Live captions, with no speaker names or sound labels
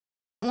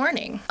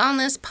Warning. On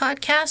this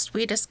podcast,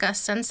 we discuss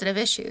sensitive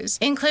issues,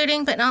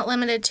 including but not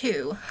limited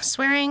to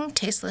swearing,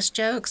 tasteless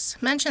jokes,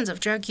 mentions of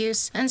drug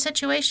use, and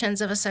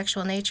situations of a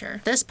sexual nature.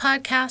 This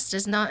podcast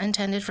is not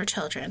intended for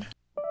children.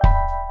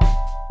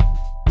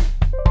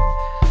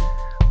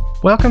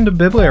 Welcome to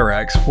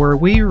Bibliowrecks, where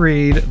we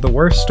read the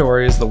worst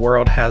stories the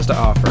world has to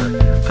offer.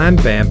 I'm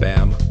Bam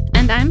Bam.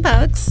 And I'm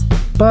Bugs.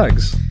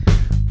 Bugs,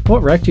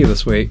 what wrecked you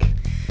this week?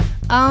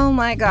 Oh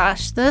my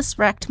gosh, this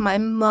wrecked my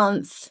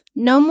month.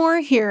 No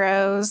More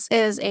Heroes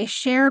is a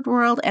shared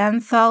world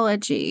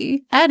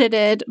anthology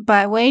edited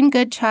by Wayne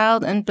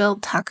Goodchild and Bill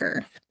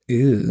Tucker.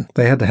 Ew,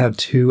 they had to have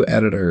two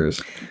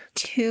editors.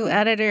 Two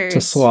editors.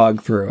 To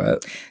slog through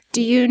it.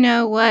 Do you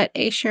know what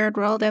a shared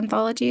world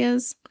anthology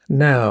is?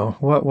 No,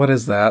 what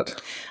is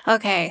that?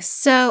 Okay,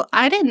 so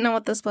I didn't know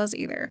what this was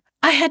either.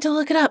 I had to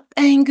look it up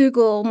and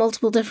Google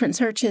multiple different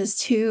searches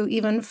to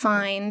even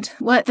find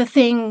what the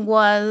thing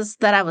was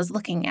that I was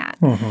looking at.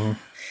 Mm-hmm.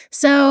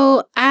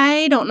 So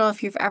I don't know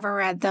if you've ever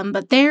read them,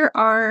 but there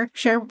are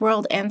shared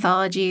world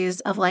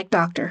anthologies of like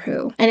Doctor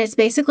Who. And it's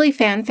basically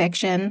fan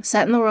fiction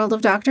set in the world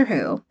of Doctor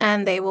Who.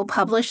 And they will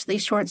publish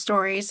these short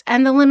stories.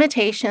 And the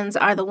limitations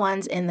are the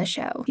ones in the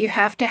show. You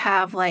have to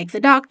have like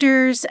the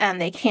doctors and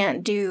they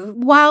can't do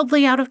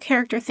wildly out of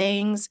character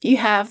things. You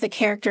have the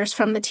characters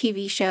from the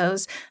TV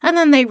shows. And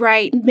then they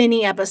write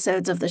mini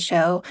episodes of the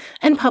show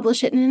and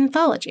publish it in an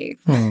anthology.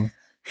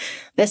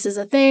 This is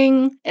a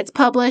thing. It's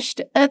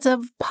published. It's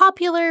a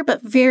popular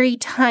but very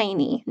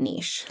tiny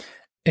niche.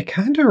 It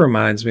kind of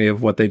reminds me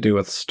of what they do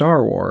with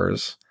Star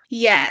Wars.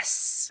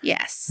 Yes.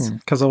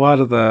 Because a lot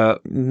of the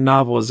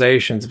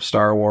novelizations of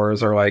Star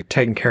Wars are like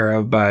taken care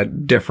of by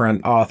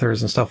different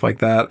authors and stuff like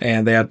that,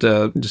 and they have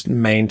to just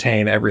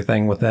maintain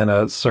everything within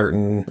a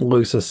certain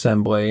loose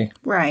assembly.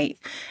 Right.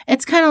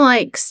 It's kind of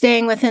like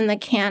staying within the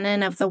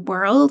canon of the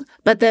world,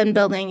 but then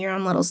building your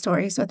own little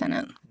stories within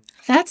it.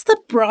 That's the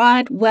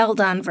broad,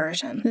 well-done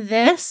version.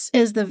 This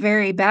is the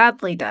very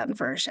badly done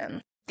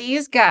version.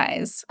 These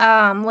guys,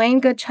 Wayne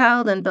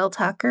Goodchild and Bill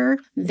Tucker,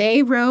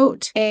 they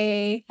wrote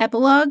a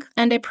epilogue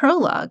and a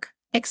prologue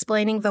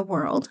explaining the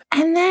world.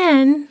 And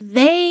then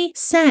they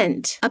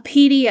sent a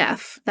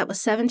PDF that was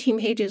 17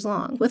 pages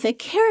long with a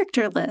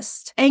character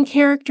list and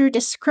character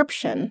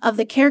description of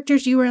the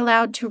characters you were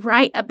allowed to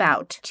write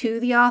about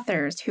to the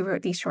authors who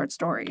wrote these short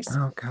stories.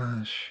 Oh,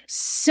 gosh.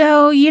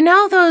 So, you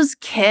know those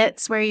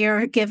kits where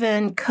you're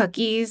given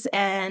cookies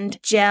and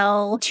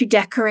gel to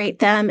decorate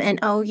them and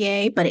oh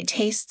yay, but it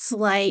tastes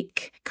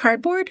like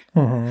cardboard?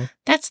 Mm-hmm.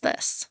 That's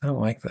this. I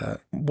don't like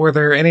that. Were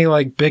there any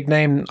like big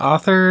name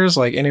authors,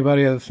 like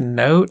anybody of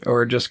note,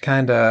 or just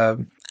kind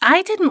of...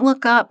 I didn't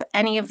look up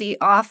any of the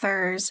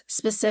authors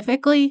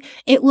specifically.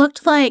 It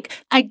looked like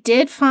I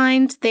did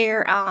find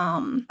their,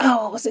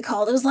 what was it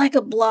called? It was like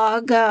a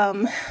blog,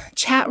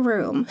 chat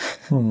room.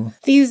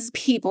 These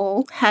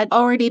people had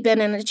already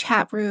been in a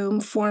chat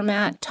room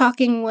format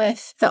talking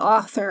with the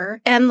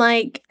author and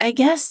like, I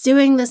guess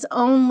doing this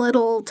own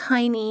little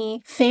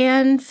tiny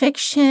fan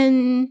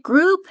fiction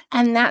group.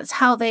 And that's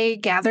how they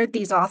gathered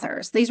these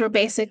authors. These were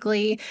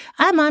basically,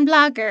 I'm on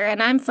Blogger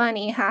and I'm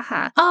funny,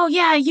 haha. Oh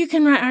yeah, you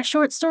can write our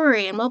short story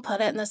and we'll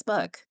put it in this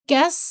book.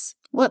 Guess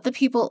what the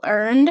people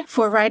earned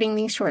for writing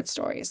these short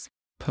stories?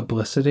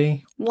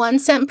 Publicity? 1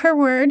 cent per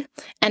word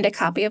and a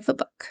copy of the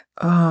book.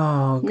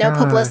 Oh, gosh. No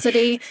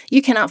publicity.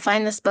 You cannot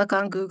find this book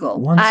on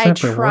Google. 1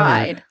 cent per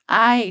word.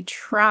 I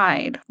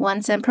tried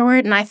 1 cent per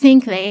word, and I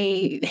think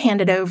they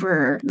handed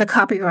over the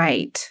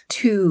copyright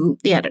to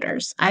the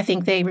editors. I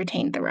think they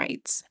retained the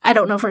rights. I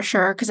don't know for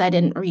sure because I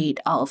didn't read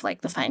all of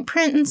like the fine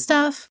print and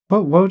stuff.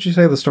 What would you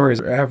say the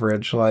stories are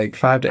average? Like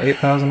 5,000 to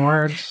 8,000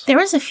 words? There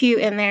was a few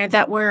in there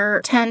that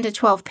were 10 to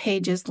 12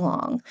 pages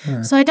long.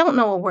 So I don't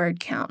know a word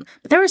count.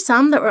 But there were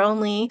some that were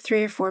only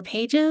 3 or 4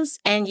 pages,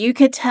 and you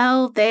could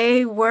tell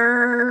they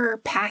were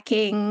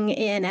packing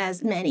in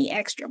as many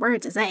extra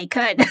words as they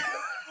could.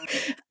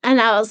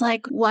 And I was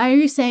like, why are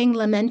you saying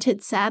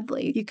lamented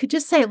sadly? You could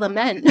just say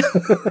lament.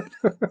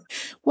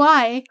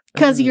 Why?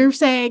 Because you're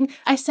saying,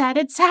 I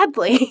sadded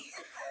sadly.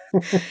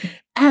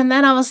 And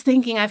then I was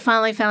thinking, I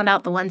finally found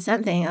out the 1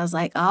 cent thing. I was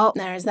like, oh,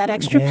 there's that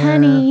extra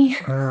penny.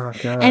 Oh,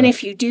 God. And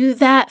if you do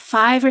that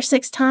 5 or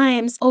 6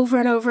 times over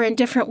and over in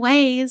different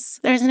ways,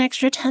 there's an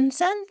extra 10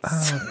 cents.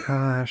 Oh,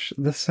 gosh.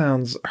 This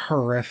sounds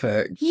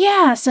horrific.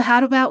 Yeah, so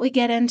how about we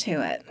get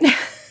into it?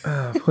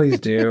 Oh, please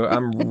do.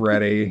 I'm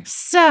ready.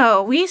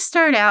 So we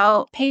start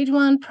out, page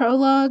 1,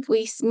 prologue.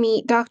 We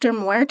meet Dr.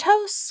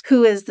 Muertos,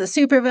 who is the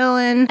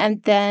supervillain,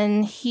 and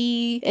then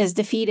he is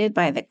defeated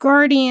by the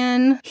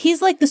Guardian. He's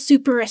like the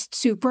superest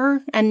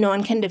super, and no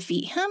one can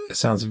defeat him. It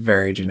sounds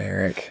very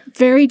generic.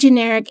 Very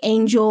generic,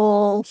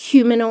 angel,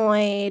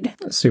 humanoid.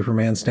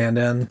 Superman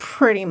stand-in.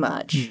 Pretty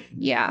much,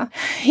 yeah.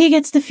 He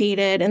gets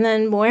defeated, and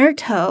then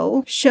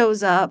Muerto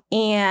shows up,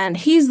 and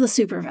he's the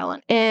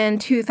supervillain in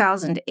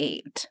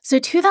 2008. So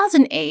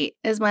 2008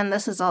 is when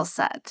this is all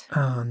set.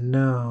 Oh,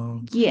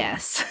 no.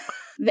 Yes.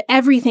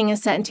 Everything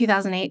is set in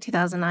 2008,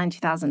 2009,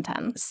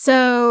 2010.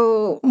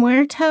 So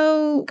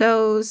Muerto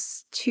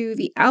goes to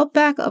the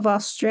outback of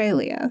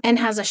Australia and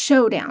has a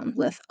showdown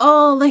with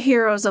all the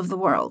heroes of the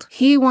world.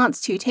 He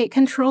wants to take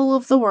control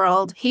of the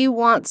world. He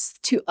wants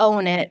to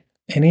own it.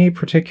 Any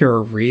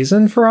particular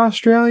reason for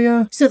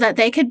Australia? So that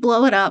they could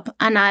blow it up,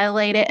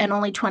 annihilate it, and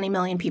only 20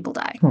 million people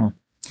die.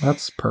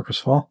 That's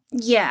purposeful.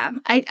 Yeah,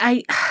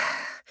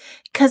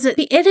 because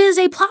it is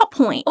a plot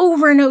point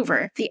over and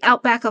over, the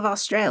outback of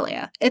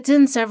Australia. It's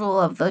in several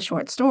of the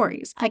short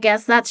stories. I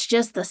guess that's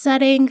just the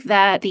setting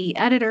that the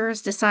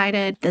editors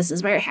decided this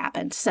is where it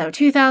happened. So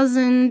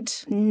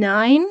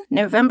 2009,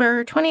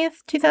 November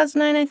 20th,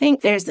 2009, I think,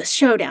 there's this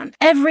showdown.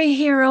 Every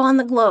hero on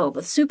the globe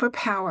with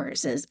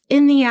superpowers is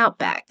in the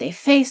outback. They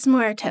face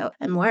Muerto,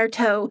 and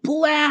Muerto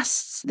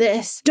blasts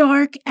this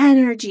dark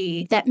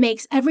energy that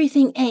makes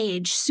everything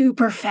age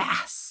super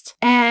fast.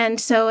 And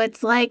so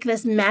it's like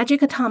this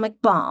magic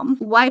atomic bomb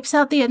wipes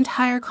out the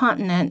entire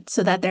continent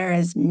so that there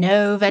is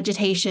no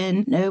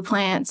vegetation, no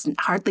plants,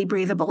 hardly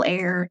breathable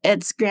air.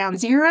 It's ground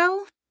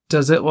zero.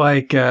 Does it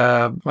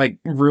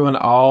ruin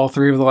all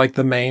three of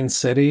the main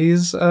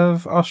cities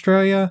of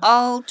Australia?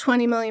 All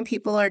 20 million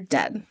people are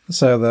dead.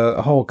 So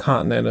the whole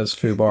continent is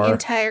foobar. The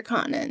entire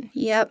continent.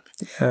 Yep.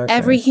 Okay.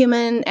 Every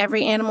human,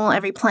 every animal,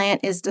 every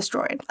plant is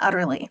destroyed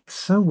utterly. It's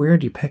so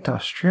weird you picked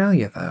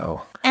Australia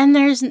though. And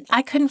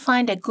I couldn't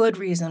find a good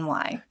reason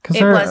why.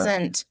 It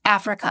wasn't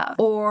Africa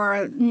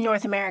or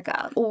North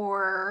America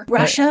or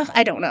Russia.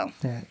 I don't know.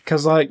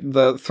 Because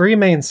the three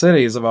main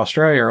cities of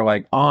Australia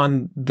are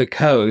on the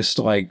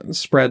coast,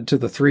 spread to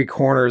the three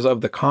corners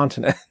of the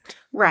continent.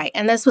 Right.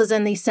 And this was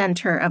in the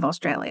center of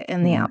Australia,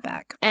 in the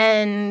outback.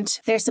 And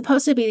there's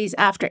supposed to be these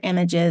after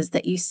images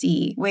that you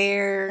see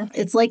where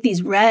it's like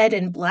these red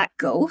and black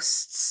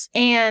ghosts.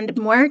 And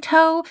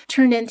Muerto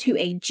turned into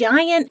a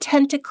giant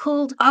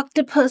tentacled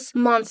octopus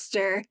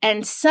monster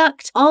and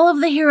sucked all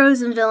of the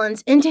heroes and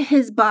villains into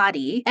his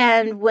body.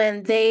 And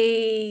when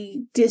they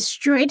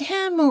destroyed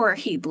him or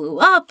he blew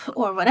up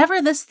or whatever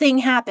this thing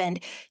happened,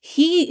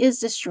 he is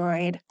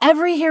destroyed.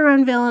 Every hero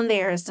and villain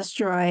there is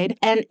destroyed.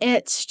 And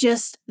it's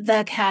just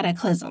the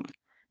cataclysm.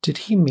 Did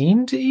he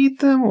mean to eat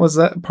them? Was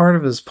that part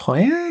of his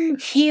plan?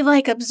 He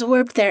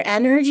absorbed their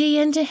energy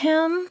into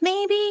him,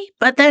 maybe.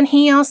 But then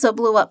he also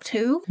blew up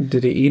too.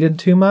 Did he eat it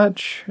too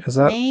much? Is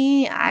that?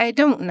 I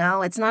don't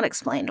know. It's not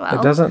explained well.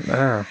 It doesn't.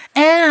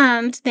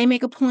 And they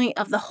make a point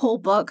of the whole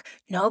book.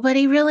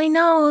 Nobody really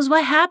knows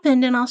what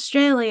happened in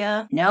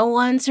Australia. No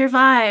one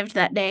survived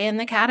that day in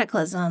the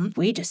cataclysm.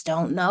 We just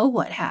don't know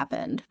what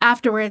happened.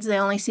 Afterwards, they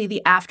only see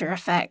the after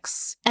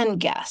effects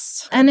and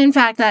guess. And in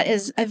fact, that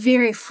is a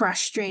very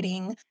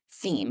frustrating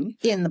theme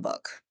in the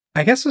book.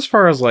 I guess as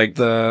far as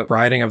the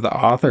writing of the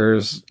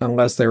authors,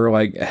 unless they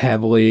were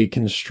heavily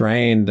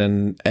constrained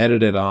and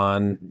edited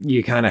on,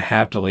 you kind of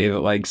have to leave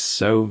it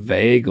so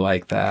vague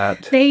like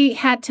that. They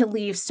had to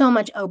leave so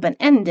much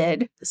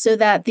open-ended so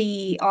that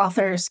the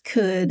authors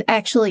could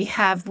actually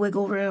have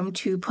wiggle room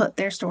to put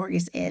their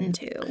stories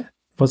into.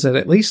 Was it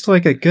at least a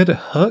good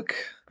hook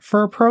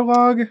for a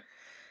prologue?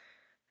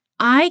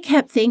 I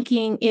kept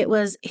thinking it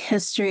was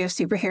History of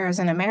Superheroes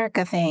in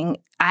America thing.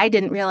 I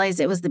didn't realize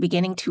it was the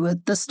beginning to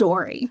the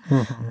story.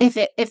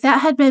 Mm-hmm. If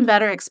that had been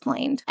better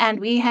explained and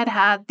we had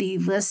the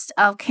list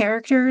of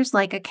characters,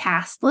 like a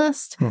cast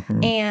list,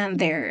 mm-hmm. and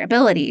their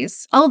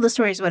abilities, all of the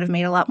stories would have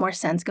made a lot more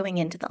sense going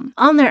into them.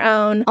 On their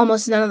own,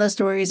 almost none of the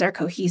stories are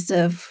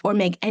cohesive or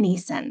make any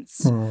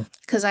sense.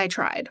 Because I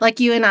tried.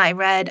 You and I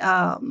read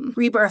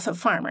Rebirth of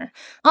Farmer.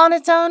 On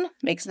its own,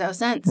 makes no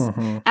sense.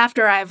 Mm-hmm.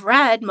 After I've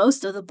read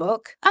most of the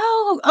book,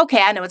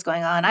 okay, I know what's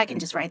going on. I can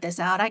just write this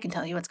out. I can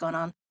tell you what's going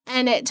on.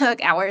 And it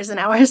took hours and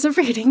hours of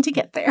reading to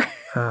get there.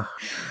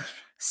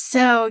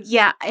 So,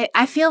 yeah,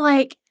 I feel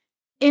like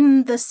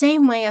in the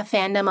same way a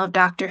fandom of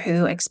Doctor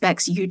Who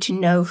expects you to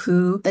know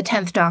who the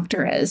 10th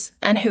Doctor is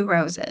and who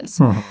Rose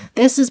is.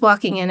 This is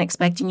walking in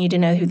expecting you to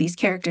know who these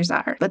characters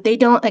are, but they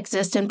don't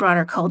exist in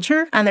broader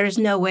culture, and there's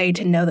no way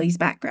to know these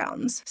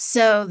backgrounds.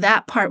 So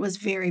that part was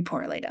very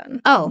poorly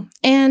done. Oh,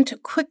 and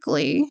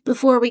quickly,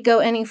 before we go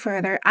any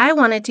further, I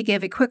wanted to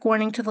give a quick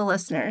warning to the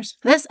listeners.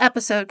 This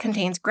episode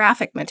contains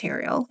graphic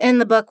material. In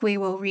the book, we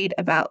will read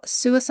about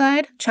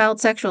suicide,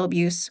 child sexual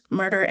abuse,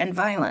 murder, and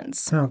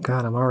violence. Oh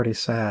God, I'm already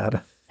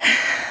sad.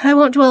 I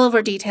won't dwell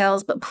over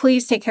details, but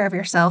please take care of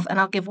yourself, and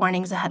I'll give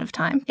warnings ahead of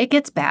time. It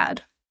gets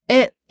bad.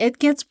 It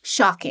gets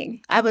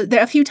shocking.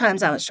 There a few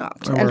times I was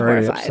shocked and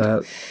horrified.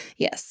 Upset.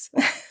 Yes.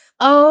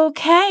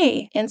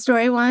 Okay. In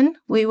story 1,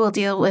 we will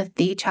deal with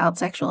the child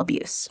sexual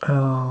abuse.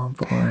 Oh,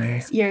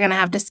 boy. You're going to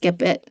have to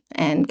skip it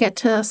and get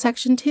to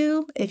section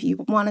 2 if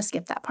you want to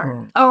skip that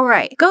part. All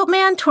right.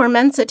 Goatman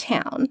torments a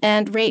town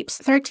and rapes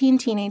 13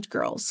 teenage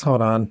girls.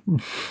 Hold on.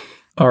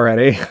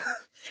 Already.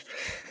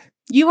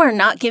 You are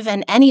not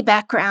given any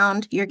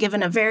background. You're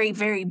given a very,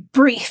 very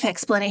brief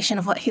explanation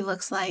of what he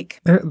looks like.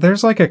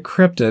 There's a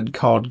cryptid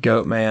called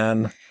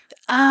Goatman.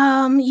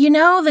 You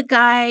know the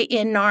guy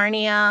in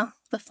Narnia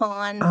the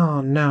fawn.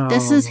 Oh, no.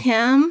 This is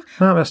him.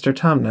 Not Mr.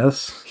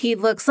 Tumnus. He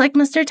looks like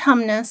Mr.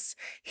 Tumnus.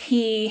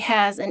 He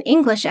has an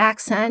English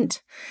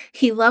accent.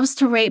 He loves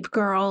to rape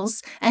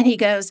girls. And he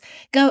goes,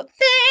 "Goat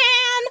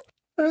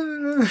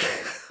man!"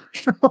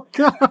 Oh,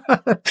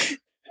 God.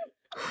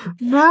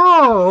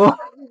 No.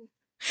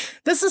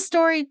 This is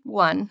story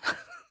 1.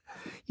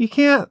 You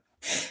can't.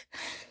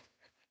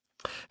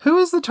 Who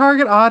is the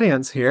target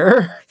audience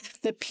here?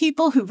 The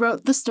people who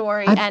wrote the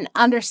story and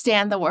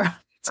understand the world.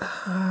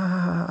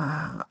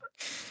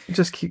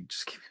 Just keep.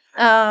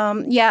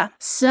 Yeah.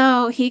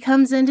 So he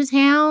comes into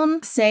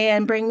town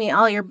saying, "Bring me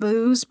all your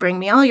booze, bring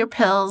me all your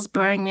pills,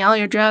 bring me all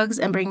your drugs,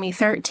 and bring me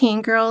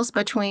 13 girls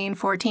between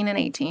 14 and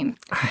 18.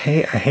 I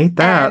hate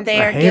that. And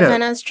they are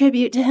giving us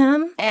tribute to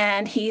him.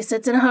 And he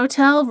sits in a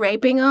hotel,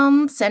 raping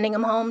them, sending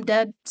them home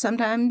dead,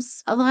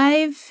 sometimes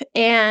alive.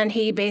 And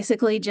he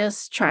basically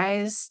just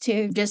tries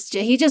to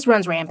he just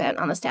runs rampant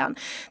on this town.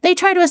 They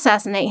try to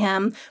assassinate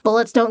him.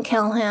 Bullets don't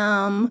kill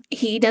him.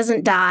 He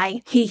doesn't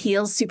die. He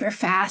heals super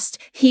fast.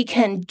 He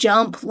can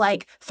jump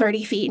like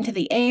 30 feet into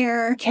the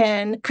air,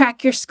 can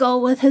crack your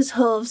skull with his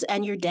hooves,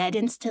 and you're dead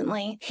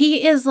instantly.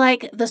 He is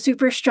like the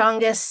super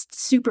strongest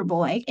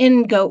Superboy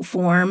in goat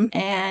form,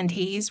 and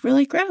he's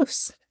really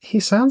gross. He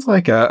sounds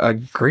like a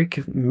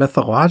Greek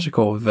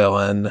mythological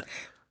villain.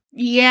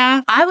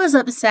 Yeah, I was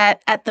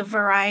upset at the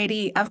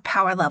variety of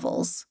power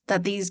levels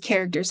that these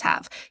characters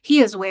have. He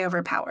is way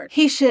overpowered.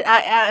 He should,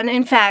 and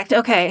in fact,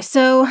 okay,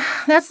 so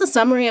that's the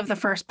summary of the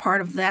first part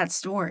of that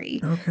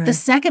story. Okay. The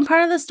second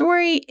part of the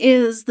story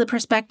is the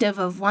perspective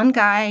of one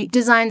guy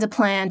designs a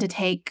plan to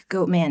take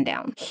Goatman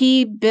down.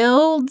 He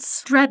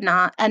builds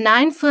Dreadnought, a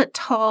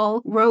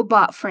 9-foot-tall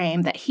robot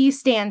frame that he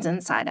stands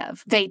inside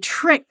of. They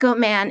trick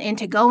Goatman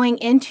into going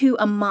into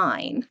a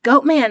mine.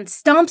 Goatman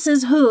stomps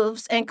his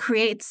hooves and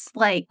creates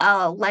like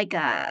a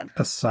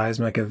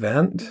seismic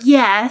event?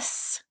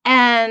 Yes.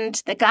 And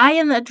the guy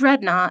in the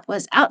Dreadnought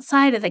was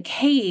outside of the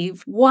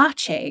cave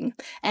watching,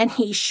 and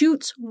he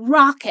shoots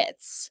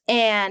rockets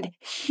and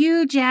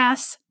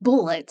huge-ass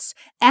bullets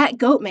at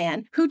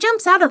Goatman, who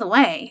jumps out of the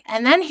way.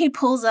 And then he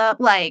pulls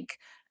up, like,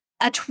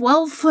 a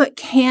 12-foot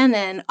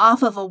cannon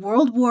off of a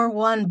World War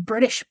I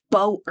British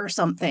boat or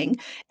something,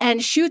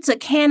 and shoots a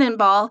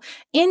cannonball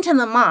into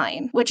the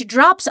mine, which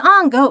drops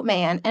on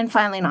Goatman and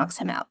finally knocks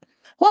him out.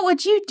 What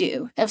would you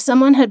do if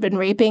someone had been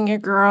raping your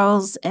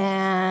girls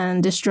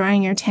and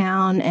destroying your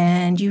town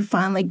and you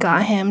finally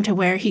got him to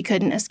where he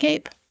couldn't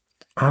escape?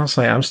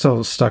 Honestly, I'm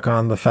still stuck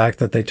on the fact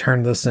that they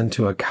turned this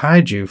into a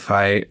kaiju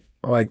fight.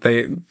 Like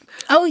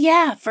Oh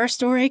yeah, first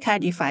story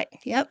kaiju fight.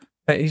 Yep.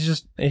 He's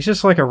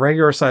just like a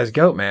regular sized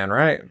goat man,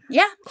 right?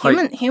 Yeah,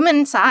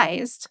 human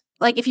sized.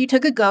 Like if you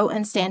took a goat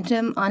and stamped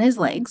him on his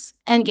legs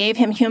and gave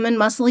him human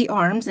muscly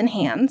arms and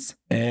hands.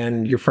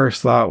 And your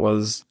first thought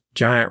was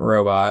giant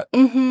robot.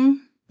 Mm-hmm.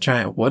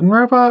 Giant wooden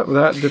robot?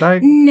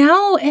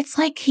 No, it's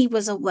like he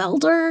was a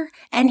welder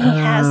and he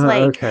has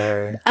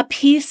a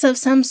piece of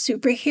some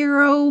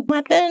superhero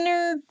weapon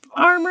or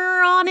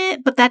armor on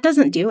it, but that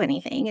doesn't do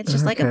anything. It's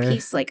just like a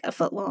piece like a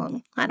foot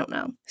long. I don't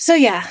know. So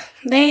yeah,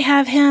 they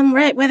have him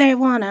right where they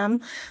want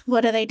him.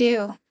 What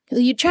do?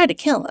 You try to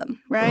kill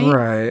him, right?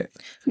 Right.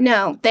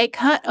 No, they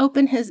cut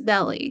open his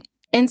belly,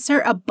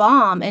 insert a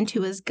bomb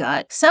into his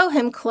gut, sew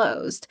him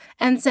closed,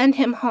 and send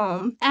him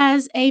home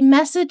as a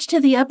message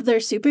to the other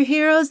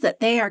superheroes that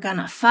they are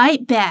gonna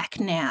fight back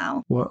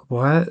now.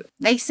 What?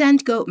 They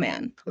send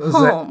Goatman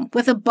home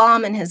with a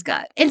bomb in his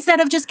gut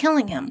instead of just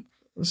killing him.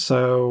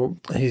 So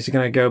he's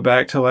gonna go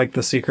back to like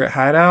the secret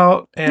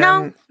hideout? And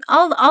no,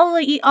 all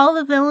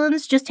the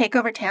villains just take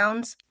over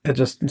towns. It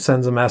just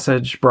sends a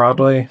message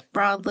broadly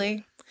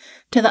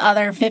to the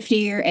other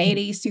 50 or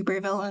 80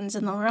 supervillains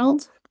in the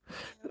world.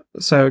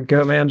 So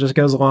Goatman just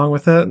goes along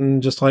with it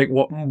and just like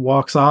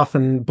walks off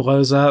and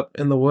blows up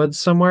in the woods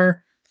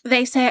somewhere?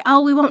 They say,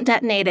 "Oh, we won't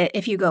detonate it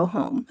if you go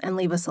home and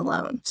leave us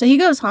alone." So he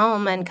goes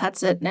home and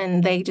cuts it,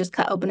 and they just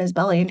cut open his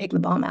belly and take the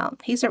bomb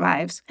out. He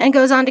survives and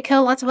goes on to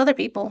kill lots of other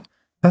people.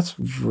 That's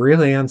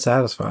really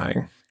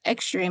unsatisfying.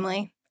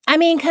 Extremely. I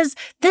mean, because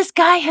this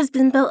guy has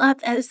been built up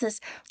as this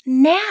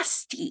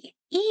nasty,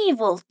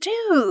 evil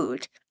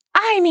dude.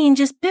 I mean,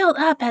 just built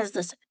up as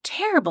this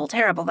terrible,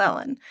 terrible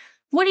villain.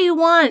 What do you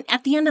want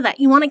at the end of that?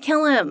 You want to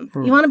kill him.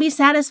 You want to be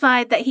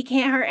satisfied that he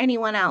can't hurt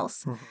anyone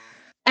else.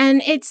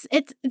 And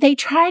they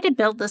try to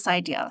build this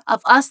idea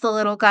of us, the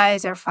little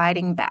guys, are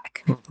fighting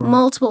back.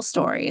 Multiple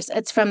stories.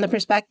 It's from the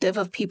perspective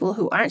of people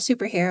who aren't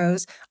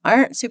superheroes,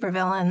 aren't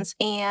supervillains,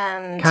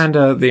 and... kind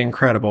of The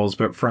Incredibles,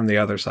 but from the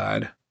other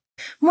side.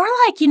 More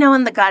like,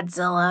 in the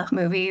Godzilla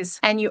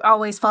movies, and you're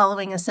always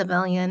following a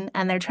civilian,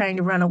 and they're trying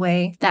to run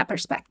away, that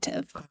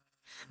perspective.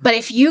 But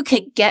if you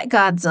could get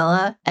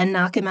Godzilla and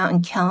knock him out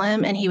and kill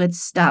him, and he would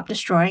stop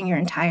destroying your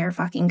entire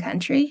fucking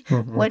country,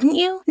 wouldn't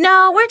you?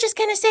 No, we're just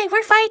gonna say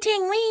we're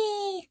fighting,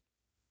 wee!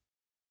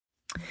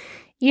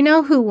 You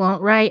know who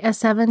won't write a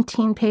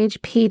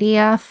 17-page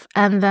PDF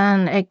and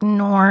then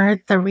ignore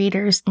the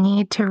reader's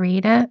need to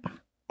read it?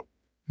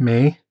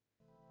 Me?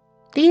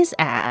 These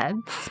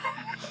ads.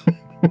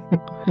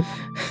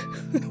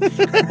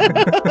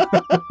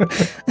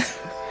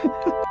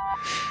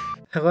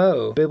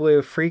 Hello,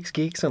 Bibliofreaks,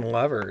 geeks, and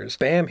lovers.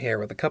 Bam here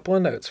with a couple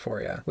of notes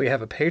for you. We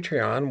have a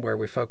Patreon where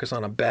we focus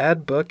on a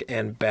bad book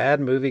and bad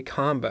movie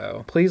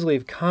combo. Please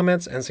leave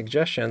comments and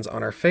suggestions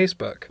on our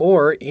Facebook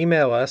or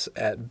email us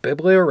at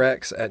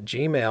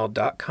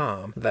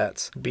bibliowrecks@gmail.com.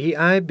 That's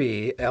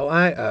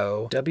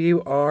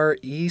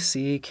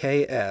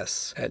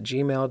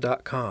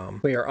bibliowrecks@gmail.com.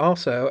 We are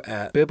also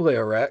at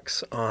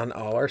Bibliowrecks on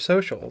all our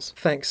socials.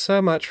 Thanks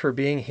so much for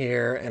being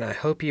here, and I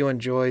hope you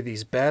enjoy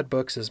these bad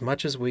books as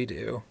much as we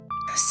do.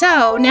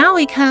 So now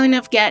we kind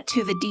of get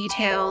to the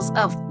details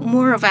of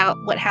more about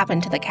what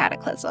happened to the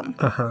Cataclysm.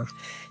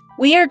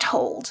 We are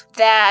told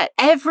that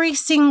every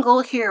single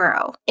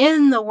hero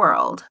in the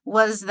world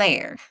was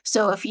there.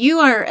 So if you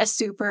are a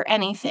super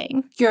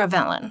anything, you're a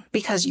villain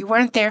because you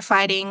weren't there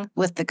fighting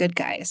with the good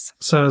guys.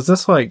 So is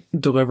this like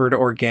delivered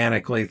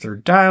organically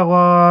through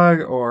dialogue,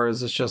 or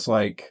is this just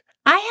like...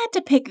 I had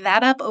to pick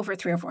that up over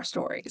 3 or 4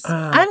 stories.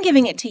 I'm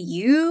giving it to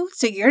you,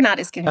 so you're not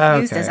as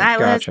confused as I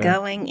was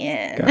going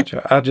in.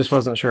 Gotcha. I just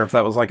wasn't sure if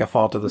that was like a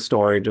fault of the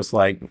story, just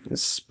like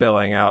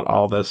spilling out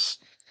all this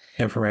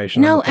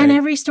information. No, and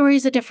every story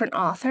is a different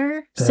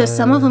author, so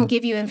some of them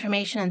give you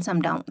information and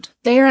some don't.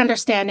 Their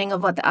understanding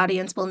of what the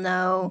audience will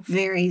know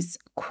varies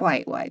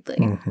quite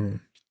widely.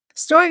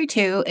 Story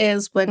 2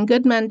 is When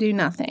Good Men Do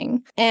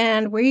Nothing,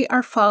 and we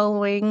are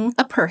following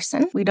a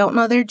person. We don't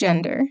know their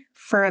gender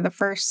for the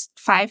first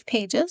 5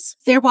 pages.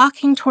 They're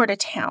walking toward a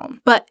town,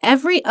 but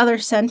every other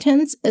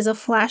sentence is a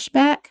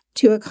flashback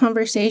to a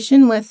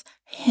conversation with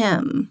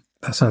him.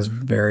 That sounds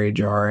very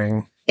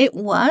jarring. It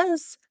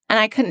was, and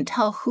I couldn't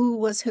tell who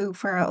was who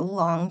for a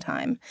long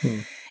time.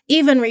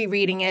 Even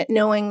rereading it,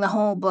 knowing the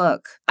whole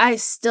book, I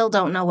still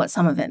don't know what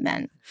some of it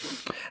meant.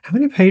 How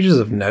many pages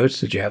of notes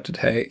did you have to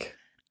take?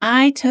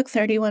 I took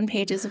 31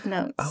 pages of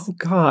notes. Oh,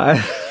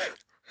 God.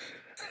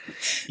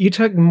 You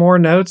took more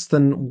notes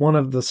than one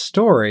of the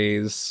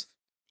stories.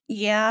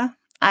 Yeah,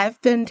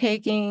 I've been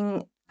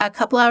taking a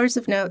couple hours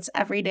of notes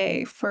every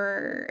day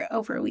for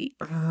over a week.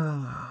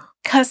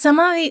 Because some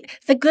of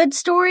the good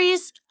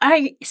stories are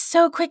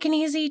so quick and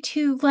easy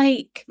to,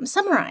 like,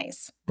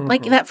 summarize.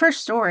 Like, that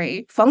first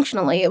story,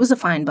 functionally, it was a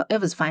fine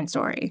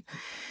story.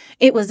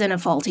 It was in a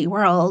faulty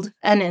world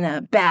and in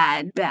a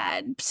bad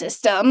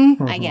system,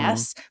 I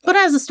guess. But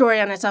as a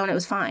story on its own, it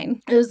was fine.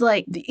 It was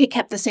like, it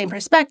kept the same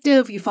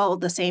perspective. You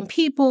followed the same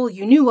people.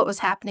 You knew what was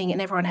happening, and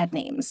everyone had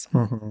names.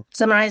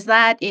 Summarize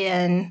that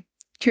in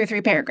 2 or 3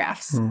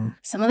 paragraphs.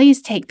 Some of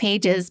these take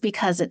pages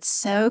because it's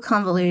so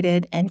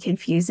convoluted and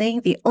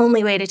confusing. The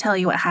only way to tell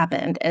you what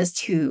happened is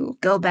to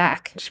go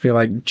back. Just be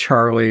like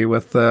Charlie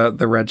with the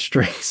red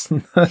strings.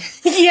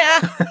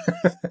 Yeah.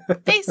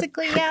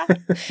 Basically, yeah.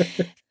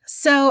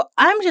 So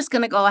I'm just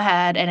going to go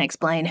ahead and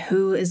explain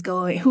who's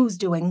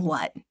doing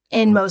what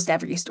in most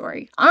every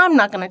story. I'm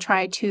not going to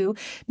try to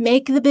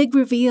make the big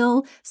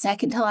reveal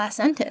second to last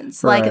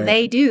sentence like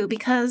they do,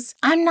 because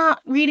I'm not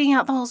reading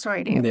out the whole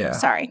story to you. Yeah.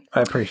 Sorry. I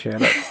appreciate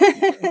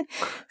it.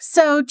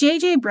 So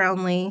J.J.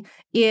 Brownlee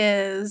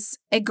is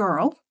a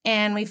girl,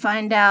 and we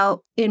find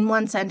out in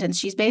one sentence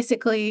she's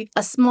basically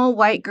a small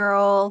white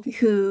girl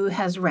who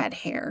has red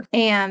hair,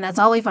 and that's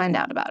all we find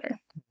out about her.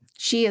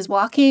 She is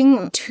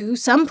walking to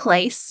from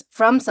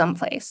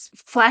someplace,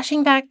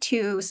 flashing back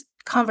to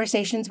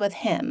conversations with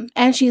him.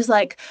 And she's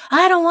like,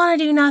 I don't want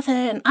to do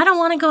nothing. I don't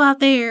want to go out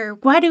there.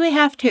 Why do we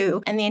have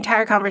to? And the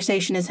entire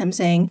conversation is him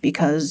saying,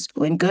 because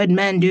when good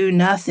men do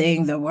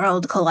nothing, the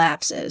world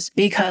collapses.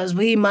 Because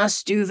we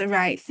must do the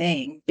right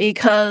thing.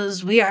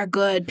 Because we are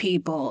good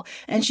people.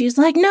 And she's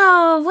like,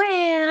 no,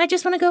 I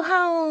just want to go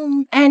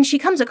home. And she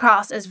comes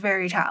across as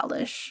very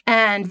childish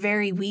and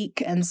very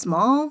weak and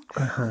small.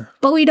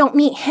 But we don't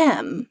meet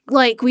him.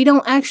 Like, we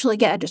don't actually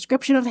get a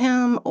description of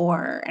him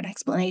or an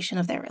explanation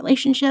of their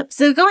relationship.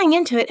 So going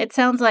into it, it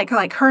sounds like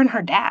her and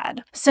her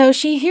dad. So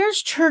she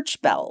hears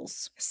church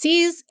bells,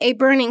 sees a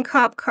burning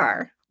cop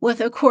car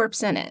with a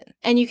corpse in it,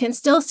 and you can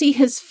still see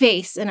his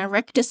face in a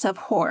rictus of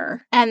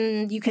horror,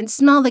 and you can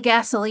smell the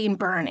gasoline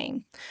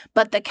burning.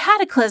 But the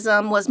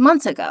cataclysm was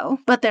months ago,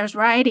 but there's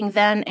rioting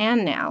then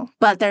and now.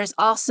 But there's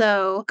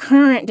also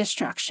current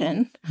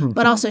destruction,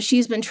 but also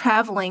she's been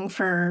traveling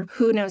for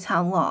who knows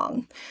how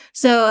long.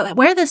 So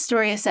where this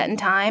story is set in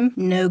time,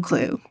 no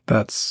clue.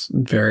 That's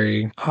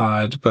very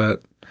odd,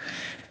 but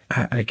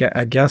I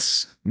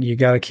guess you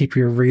got to keep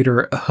your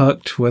reader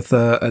hooked with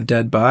a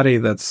dead body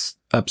that's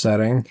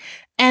upsetting.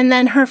 And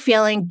then her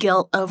feeling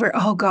guilt over,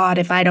 oh God,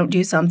 if I don't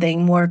do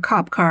something, more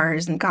cop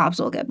cars and cops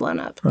will get blown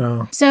up.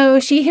 Oh. So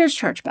she hears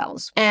church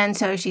bells, and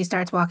so she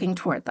starts walking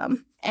toward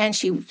them. And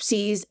she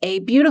sees a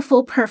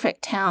beautiful,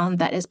 perfect town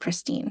that is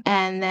pristine.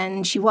 And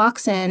then she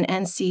walks in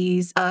and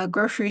sees a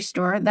grocery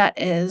store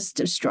that is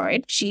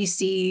destroyed. She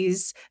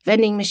sees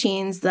vending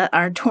machines that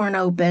are torn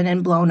open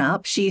and blown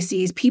up. She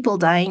sees people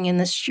dying in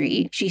the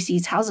street. She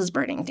sees houses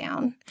burning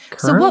down. Currently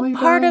so what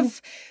part dying?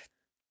 of...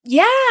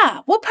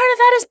 Yeah. What part of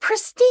that is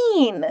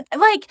pristine?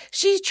 Like,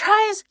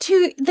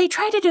 they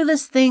try to do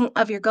this thing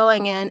of you're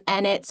going in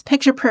and it's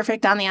picture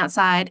perfect on the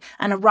outside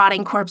and a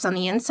rotting corpse on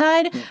the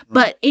inside,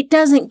 but it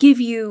doesn't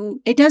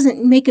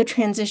make a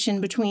transition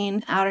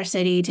between outer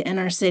city to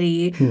inner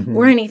city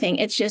or anything.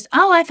 It's just,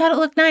 oh, I thought it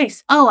looked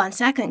nice. Oh, on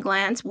second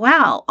glance,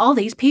 wow, all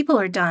these people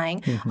are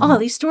dying. All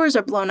these stores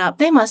are blown up.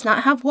 They must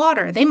not have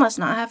water. They must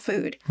not have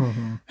food.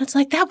 It's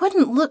like, that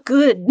wouldn't look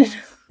good.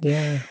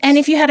 Yeah. And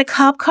if you had a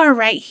cop car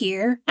right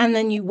here and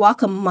then you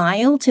walk a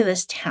mile to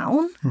this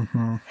town,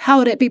 how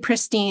would it be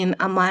pristine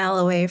a mile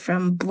away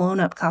from blown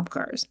up cop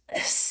cars?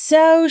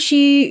 So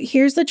she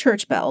hears the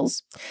church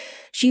bells.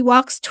 She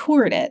walks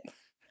toward it.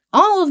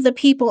 All of the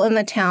people in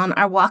the town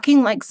are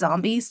walking like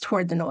zombies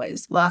toward the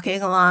noise,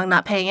 walking along,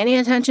 not paying any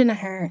attention to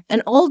her.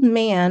 An old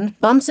man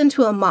bumps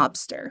into a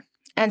mobster.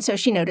 And so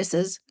she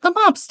notices the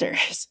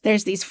mobsters.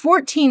 There's these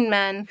 14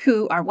 men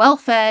who are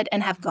well-fed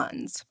and have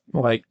guns.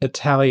 Like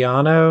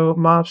Italiano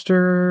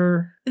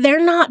mobster?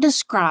 They're not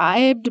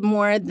described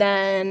more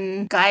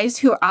than guys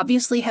who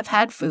obviously have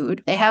had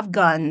food, they have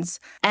guns,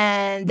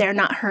 and they're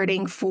not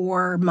hurting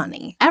for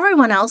money.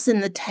 Everyone else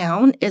in the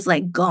town is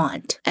like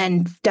gaunt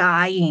and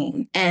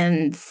dying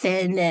and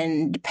thin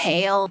and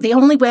pale. The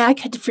only way I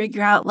could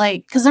figure out,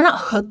 because they're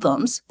not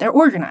hoodlums, they're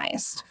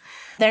organized.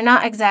 They're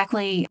not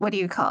exactly,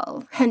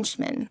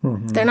 henchmen.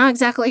 They're not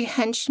exactly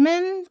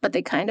henchmen, but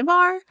they kind of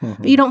are.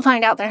 But you don't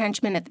find out they're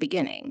henchmen at the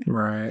beginning.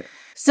 Right.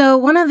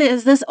 So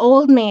this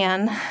old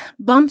man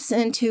bumps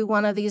into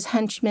one of these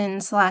henchmen /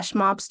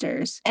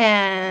 mobsters,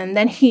 and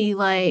then he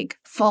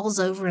falls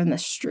over in the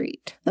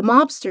street. The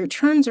mobster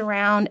turns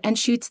around and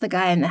shoots the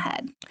guy in the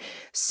head.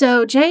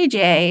 So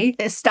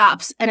JJ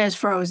stops and is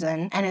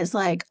frozen and is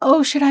like,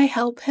 oh, should I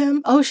help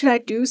him? Oh, should I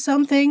do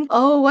something?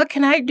 Oh, what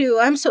can I do?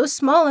 I'm so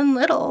small and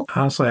little.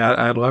 Honestly,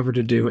 I'd love her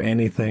to do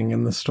anything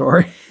in the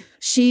story.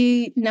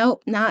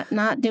 Nope,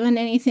 not doing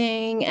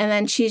anything. And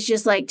then she's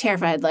just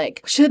terrified,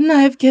 shouldn't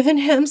I have given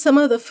him some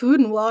of the food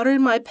and water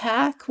in my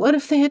pack? What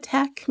if they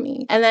attack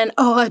me? And then,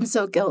 oh, I'm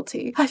so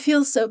guilty. I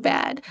feel so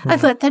bad.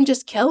 I've let them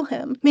just kill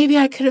him. Maybe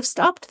I could have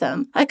stopped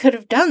them. I could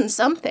have done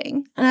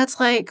something. And that's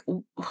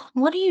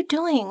what are you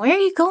doing? Where are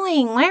you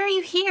going? Why are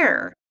you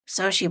here?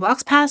 So she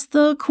walks past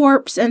the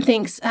corpse and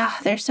thinks,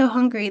 they're so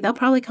hungry. They'll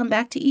probably come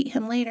back to eat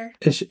him later.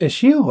 Is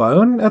she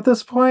alone at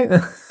this point?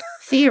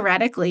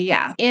 Theoretically,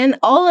 yeah. In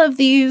all of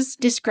these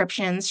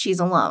descriptions, she's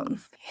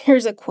alone.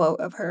 Here's a quote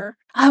of her.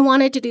 I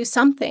wanted to do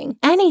something,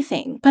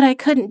 anything, but I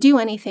couldn't do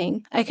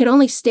anything. I could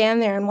only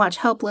stand there and watch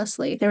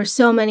helplessly. There were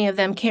so many of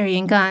them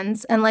carrying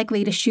guns and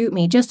likely to shoot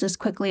me just as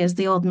quickly as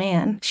the old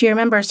man. She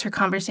remembers her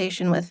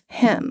conversation with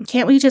him.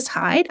 Can't we just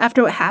hide?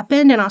 After what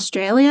happened in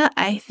Australia,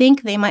 I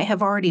think they might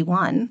have already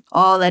won.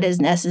 All that is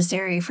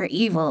necessary for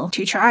evil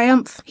to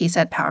triumph, he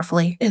said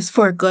powerfully, is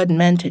for good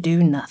men to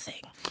do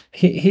nothing.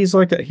 He's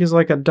like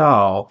a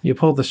doll. You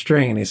pull the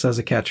string and he says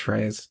a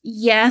catchphrase.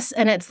 Yes,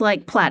 and it's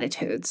like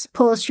platitudes.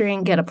 Pull a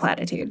string, get a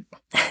platitude.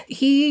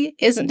 He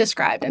isn't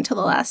described until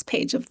the last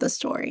page of the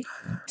story.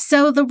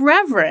 So the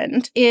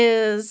Reverend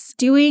is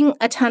doing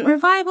a tent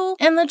revival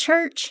in the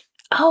church.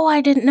 Oh,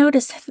 I didn't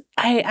notice.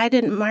 I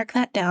didn't mark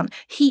that down.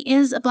 He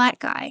is a black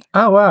guy.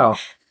 Oh, wow.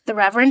 The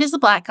Reverend is a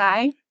black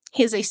guy.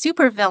 He's a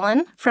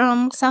supervillain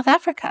from South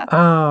Africa.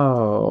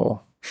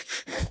 Oh.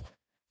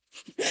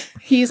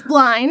 He's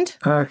blind.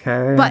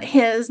 Okay. But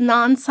his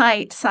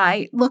non-sight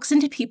sight looks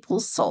into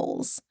people's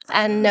souls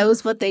and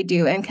knows what they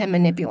do and can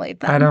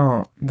manipulate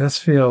them. This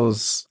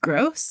feels...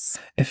 gross.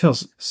 It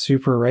feels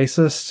super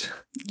racist.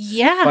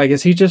 Yeah.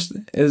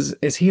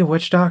 Is he a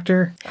witch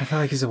doctor? I feel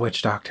like he's a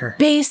witch doctor.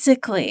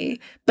 Basically.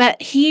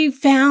 But he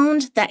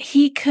found that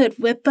he could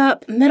whip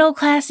up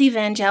middle-class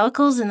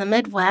evangelicals in the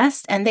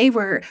Midwest, and they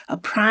were a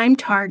prime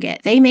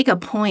target. They make a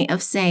point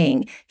of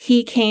saying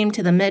he came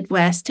to the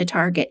Midwest to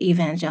target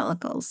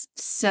evangelicals.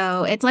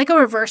 So it's like a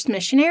reverse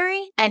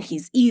missionary, and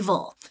he's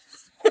evil.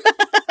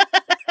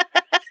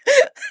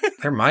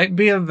 There might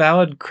be a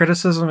valid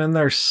criticism in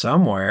there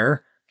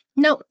somewhere.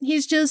 No,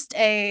 he's just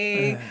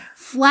a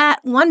flat,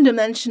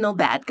 one-dimensional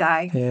bad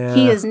guy. Yeah.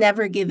 He is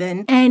never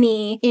given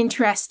any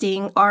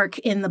interesting arc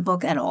in the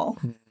book at all.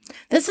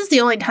 This is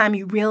the only time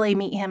you really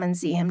meet him and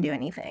see him do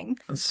anything.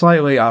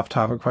 Slightly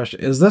off-topic question.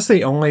 Is this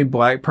the only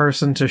black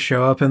person to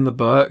show up in the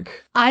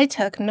book? I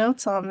took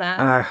notes on that.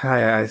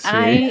 I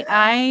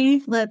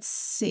see. Let's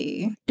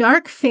see.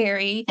 Dark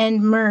Fairy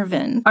and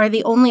Mervyn are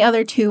the only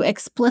other two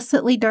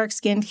explicitly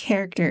dark-skinned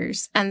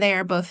characters, and they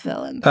are both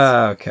villains.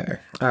 Okay.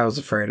 I was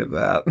afraid of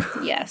that.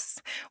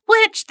 Yes.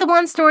 Which, the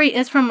one story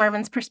is from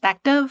Mervyn's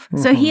perspective,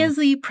 so he is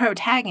the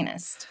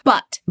protagonist,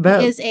 but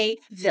he is a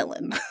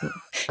villain.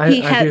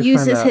 He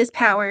uses his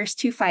powers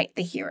to fight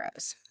the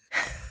heroes.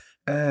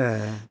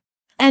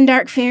 And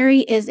Dark Fairy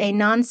is a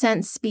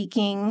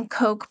nonsense-speaking,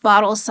 Coke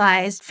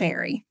bottle-sized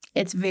fairy.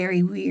 It's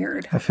very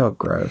weird. I feel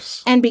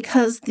gross. And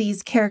because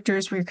these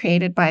characters were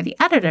created by the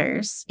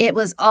editors, it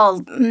was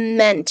all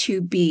meant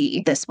to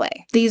be this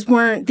way. These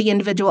weren't the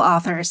individual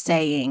authors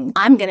saying,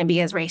 I'm going to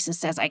be as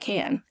racist as I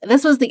can.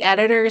 This was the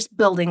editors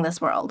building this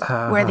world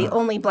where the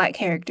only black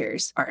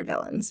characters are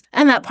villains.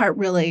 And that part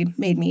really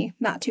made me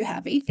not too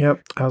happy.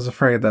 Yep. I was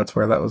afraid that's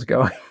where that was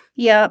going.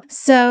 Yep.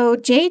 So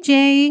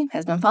JJ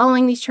has been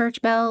following these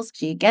church bells.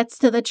 She gets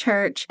to the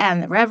church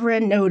and the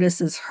Reverend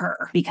notices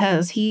her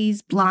because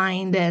he's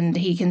blind and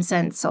he can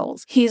sense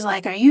souls. He's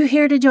like, are you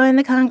here to join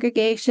the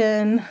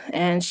congregation?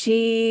 And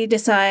she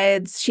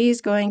decides she's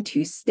going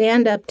to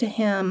stand up to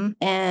him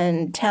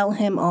and tell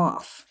him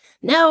off.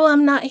 No,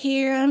 I'm not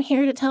here. I'm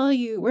here to tell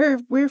you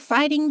we're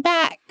fighting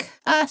back.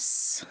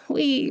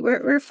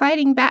 We're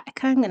fighting back.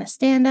 I'm going to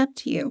stand up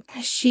to you.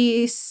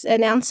 She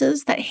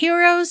announces that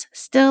heroes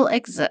still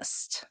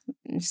exist.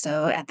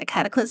 So at the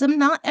cataclysm,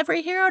 not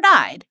every hero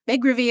died.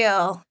 Big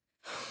reveal.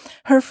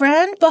 Her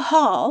friend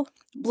Bahal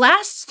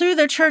blasts through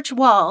the church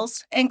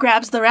walls and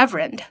grabs the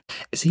Reverend.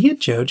 Is he a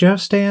JoJo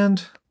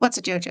stand? What's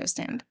a JoJo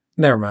stand?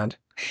 Never mind.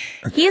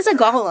 He's a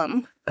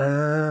golem. /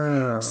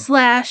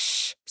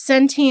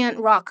 sentient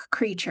rock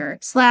creature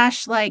 /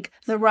 like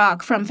the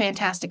Rock from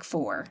Fantastic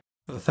Four.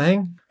 The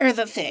Thing? Or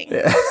The Thing.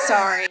 Yeah.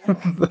 Sorry.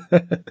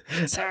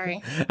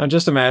 I'm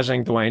just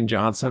imagining Dwayne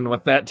Johnson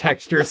with that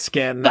textured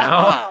skin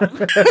now.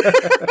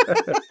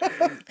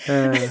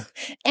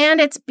 And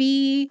it's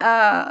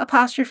B''Hall.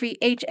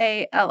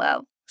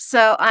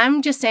 So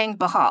I'm just saying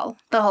Bahal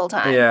the whole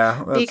time.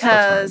 Yeah.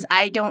 Because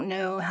I don't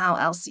know how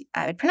else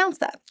I would pronounce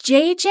that.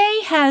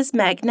 JJ has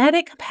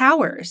magnetic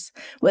powers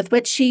with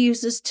which she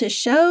uses to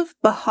shove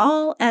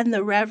Bahal and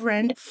the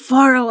Reverend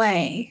far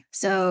away.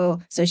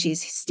 So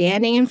she's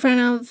standing in front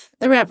of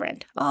the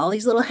Reverend. All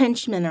these little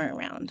henchmen are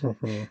around.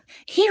 Mm-hmm.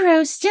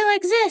 Heroes still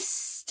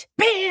exist.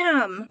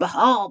 Bam!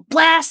 Bahal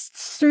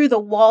blasts through the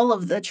wall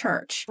of the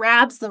church,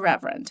 grabs the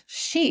Reverend.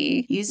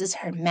 She uses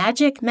her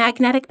magic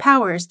magnetic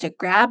powers to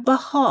grab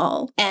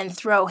Bahal and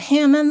throw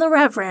him and the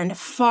Reverend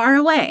far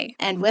away.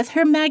 And with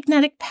her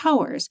magnetic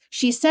powers,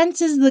 she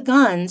senses the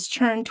guns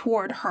turn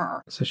toward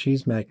her. So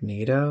she's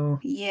Magneto?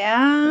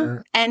 Yeah.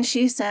 And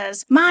she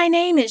says, my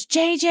name is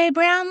JJ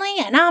Brownlee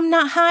and I'm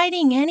not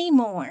hiding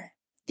anymore.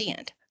 The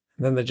end.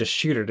 Then they just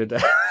shoot her to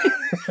death.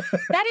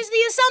 That is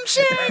the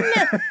assumption.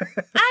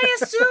 I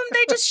assumed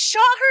they just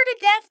shot her to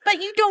death,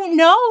 but you don't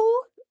know.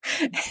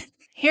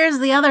 Here's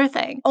the other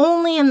thing.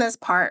 Only in this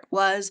part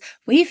was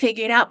we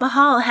figured out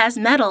Bahal has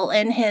metal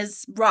in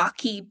his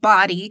rocky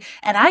body,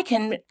 and I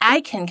can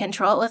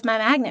control it with my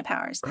magnet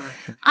powers.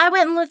 I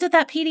went and looked at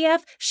that PDF.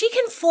 She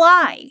can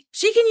fly.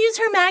 She can use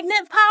her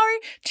magnet power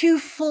to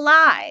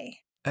fly.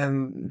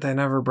 And they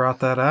never brought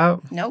that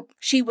up? Nope.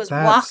 She was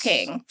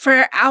walking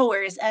for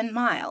hours and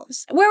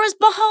miles. Where was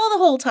Bahal the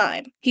whole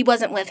time? He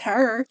wasn't with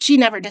her. She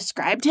never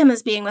described him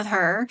as being with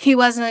her. He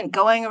wasn't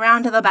going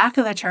around to the back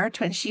of the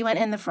church when she went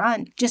in the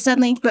front. Just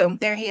suddenly, boom,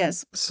 there he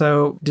is.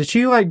 So, did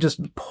she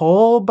just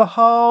pull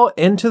Bahal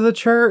into the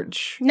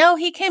church? No,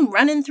 he came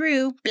running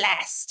through.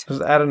 Blast.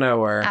 Just out of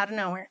nowhere. Out of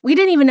nowhere. We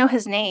didn't even know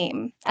his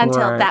name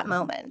until that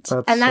moment.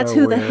 That's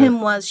who the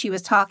him was she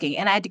was talking.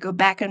 And I had to go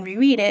back and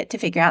reread it to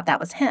figure out that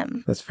was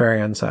him. That's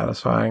very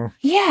unsatisfying.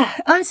 Yeah,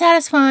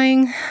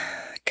 unsatisfying,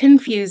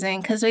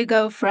 confusing, because we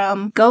go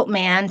from Goat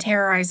Man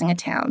terrorizing a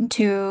town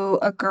to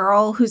a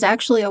girl who's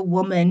actually a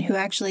woman who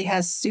actually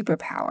has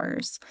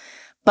superpowers,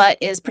 but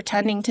is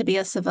pretending to be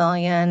a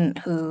civilian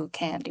who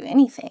can't do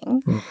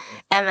anything.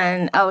 And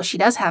then, she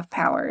does have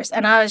powers.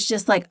 And I was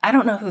just like, I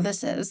don't know who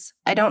this is.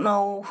 I don't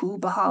know who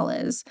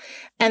Bahal is.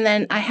 And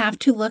then I have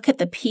to look at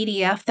the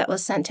PDF that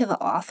was sent to the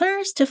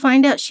authors to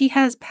find out she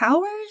has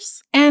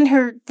powers and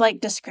her,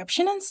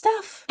 description and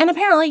stuff. And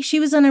apparently she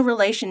was in a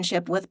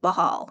relationship with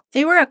Bahal.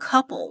 They were a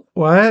couple.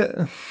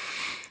 What?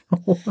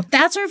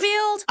 That's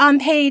revealed on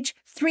page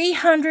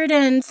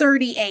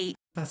 338.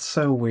 That's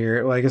so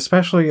weird.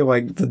 Especially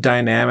the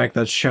dynamic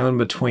that's shown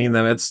between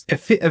them.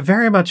 It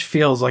very much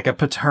feels like a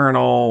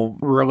paternal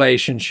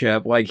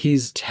relationship.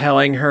 He's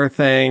telling her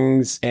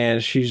things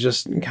and she's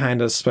just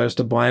kind of supposed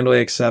to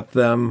blindly accept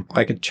them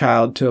like a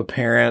child to a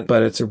parent,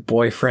 but it's her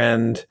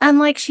boyfriend.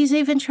 And she's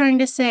even trying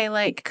to say,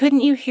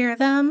 couldn't you hear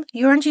them?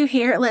 Weren't you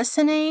here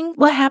listening?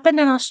 What happened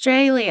in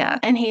Australia?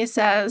 And he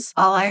says,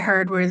 all I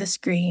heard were the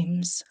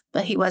screams.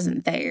 But he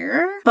wasn't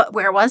there. But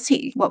where was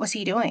he? What was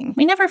he doing?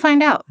 We never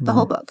find out the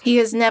whole book. He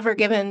is never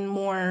given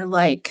more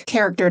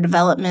character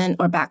development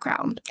or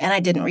background. And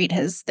I didn't read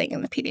his thing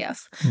in the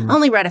PDF.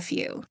 Only read a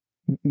few.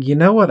 You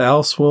know what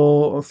else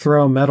will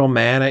throw a metal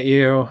man at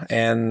you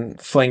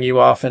and fling you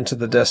off into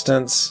the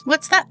distance?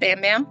 What's that, Bam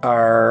Bam?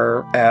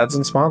 Our ads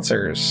and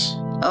sponsors.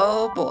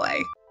 Oh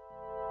boy.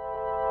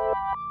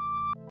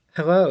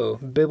 Hello,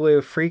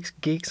 Bibliowrecks,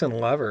 geeks, and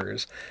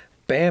lovers.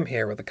 Bam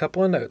here with a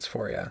couple of notes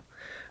for you.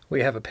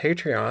 We have a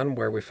Patreon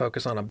where we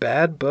focus on a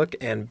bad book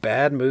and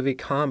bad movie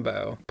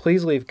combo.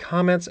 Please leave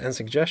comments and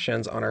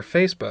suggestions on our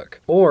Facebook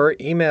or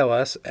email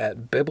us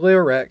at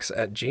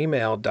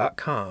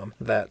bibliowrecks@gmail.com.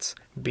 That's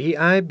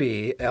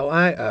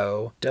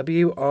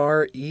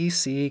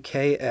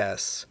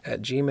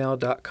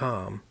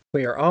BibliowRecks@gmail.com.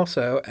 We are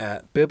also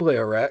at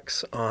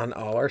Bibliowrecks on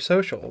all our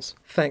socials.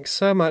 Thanks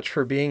so much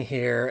for being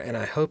here, and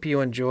I hope you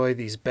enjoy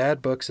these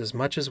bad books as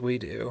much as we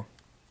do.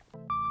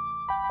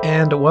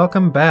 And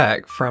welcome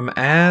back from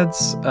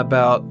ads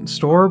about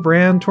store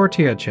brand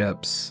tortilla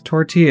chips.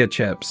 Tortilla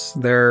chips.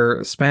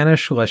 They're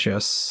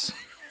Spanish-licious.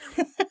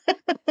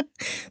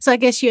 So I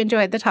guess you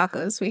enjoyed the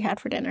tacos we had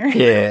for dinner.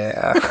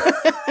 Yeah.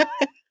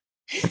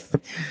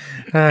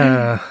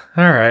 All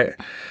right.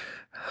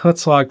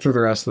 Let's log through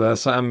the rest of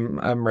this.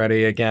 I'm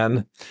ready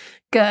again.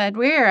 Good.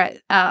 We're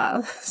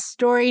at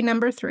story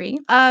number 3.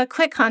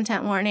 Quick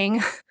content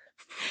warning.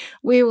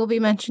 We will be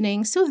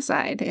mentioning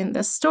suicide in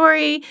this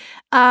story,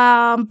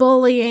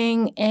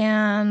 bullying,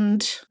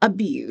 and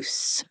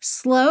abuse.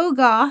 Slow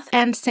Goth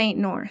and Saint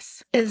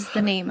North is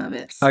the name of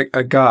it.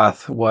 A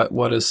goth.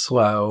 What is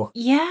slow?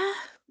 Yeah.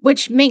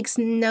 Which makes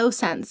no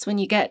sense when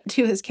you get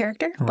to his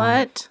character,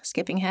 but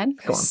skipping ahead.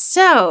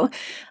 So,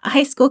 a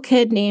high school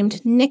kid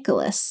named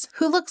Nicholas,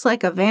 who looks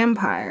like a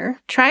vampire,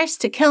 tries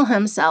to kill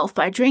himself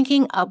by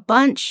drinking a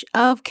bunch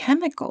of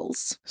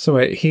chemicals. So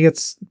wait, he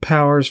gets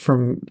powers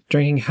from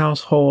drinking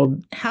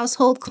household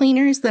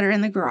cleaners that are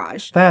in the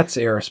garage. That's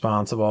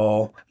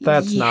irresponsible.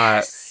 That's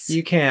not.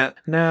 You can't.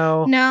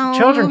 No.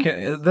 Children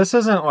can. This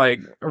isn't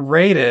like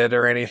rated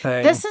or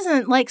anything. This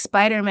isn't like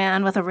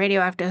Spider-Man with a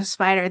radioactive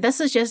spider.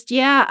 This is just,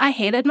 I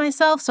hated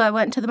myself, so I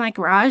went to my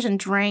garage and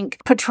drank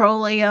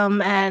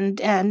petroleum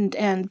and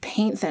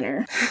paint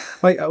thinner.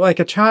 Like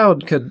a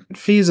child could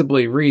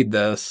feasibly read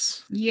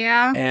this.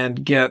 Yeah.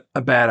 And get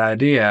a bad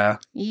idea.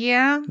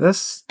 Yeah.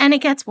 This. And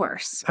it gets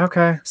worse.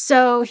 Okay.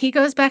 So he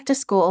goes back to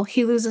school.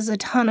 He loses a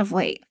ton of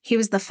weight. He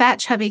was the fat,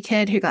 chubby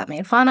kid who got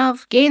made fun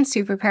of, gains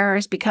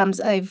superpowers, becomes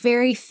a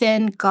very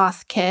thin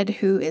goth kid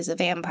who is a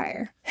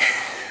vampire.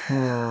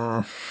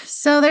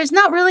 So there's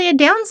not really a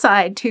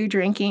downside to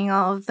drinking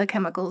all of the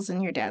chemicals in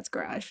your dad's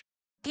garage.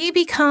 He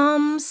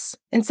becomes,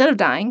 instead of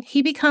dying,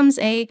 he becomes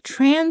a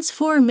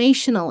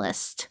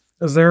transformationalist.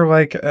 Is there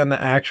like an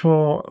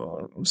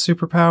actual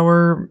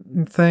superpower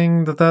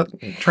thing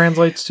that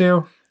translates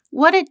to?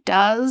 What it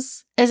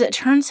does is it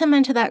turns him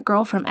into that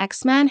girl from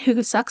X-Men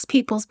who sucks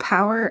people's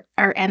power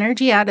or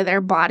energy out of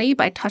their body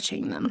by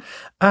touching them.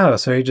 Oh,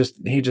 so he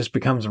just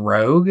becomes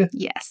rogue?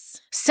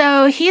 Yes.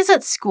 So he's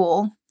at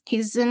school.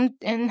 He's in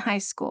high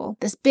school.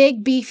 This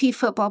big, beefy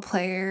football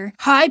player.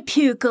 Hi,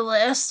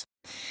 Puculus.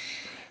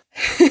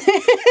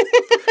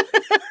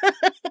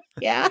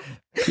 Yeah?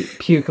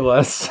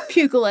 Puculus.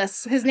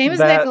 Puculus. His name is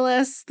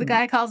Nicholas. The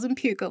guy calls him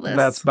Puculus.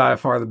 That's by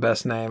far the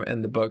best name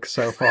in the book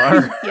so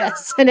far.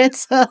 Yes, and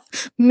it's a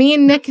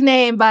mean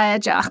nickname by a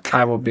jock.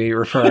 I will be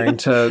referring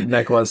to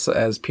Nicholas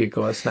as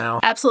Puculus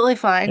now. Absolutely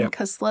fine,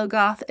 because Slow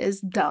Goth is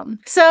dumb.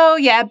 So,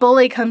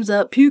 bully comes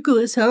up,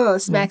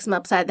 Puculus, smacks him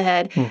upside the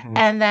head,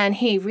 and then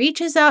he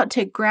reaches out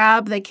to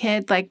grab the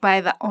kid, by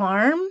the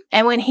arm,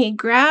 and when he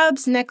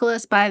grabs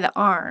Nicholas by the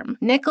arm,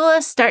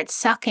 Nicholas starts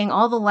sucking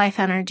all the life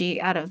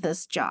energy out of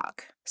this jock.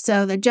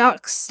 So the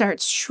jock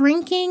starts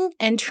shrinking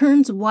and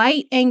turns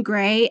white and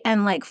gray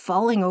and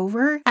falling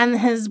over. And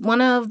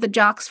one of the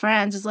jock's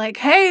friends is like,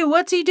 "Hey,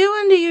 what's he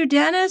doing to you,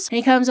 Dennis?" And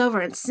he comes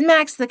over and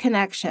smacks the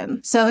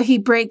connection. So he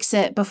breaks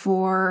it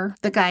before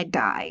the guy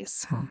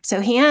dies.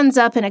 So he ends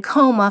up in a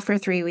coma for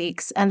 3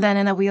 weeks and then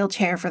in a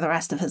wheelchair for the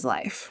rest of his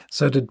life.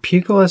 So did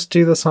Puculus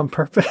do this on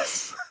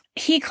purpose?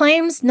 He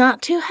claims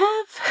not to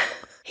have.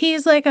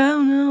 He's like, "I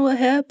don't know what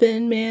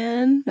happened,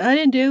 man. I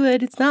didn't do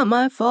it. It's not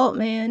my fault,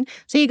 man."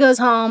 So he goes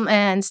home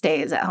and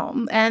stays at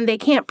home. And they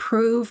can't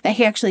prove that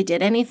he actually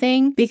did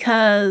anything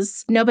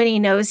because nobody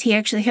knows he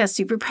actually has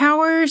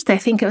superpowers. They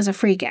think it was a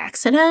freak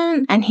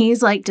accident. And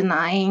he's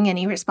denying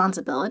any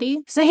responsibility.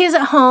 So he's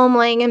at home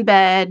laying in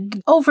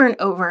bed over and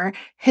over.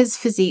 His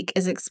physique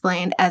is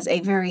explained as a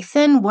very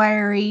thin,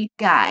 wiry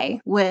guy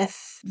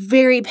with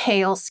very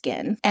pale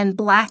skin and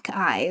black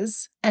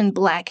eyes and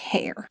black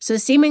hair. So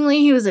seemingly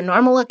he was a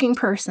normal-looking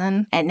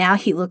person, and now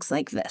he looks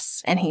like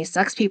this, and he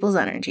sucks people's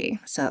energy.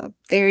 So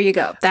there you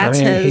go.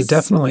 He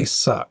definitely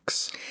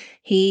sucks.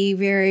 He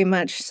very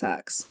much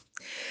sucks.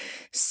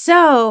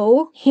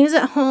 So he's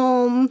at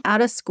home,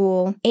 out of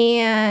school,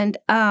 and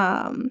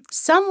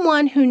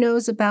someone who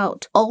knows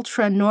about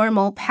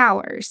ultra-normal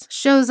powers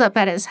shows up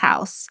at his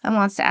house and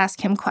wants to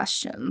ask him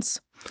questions.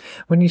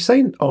 When you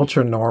say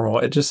ultra normal,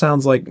 it just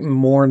sounds like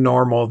more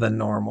normal than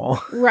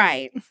normal.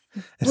 Right.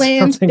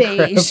 Bland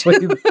beige.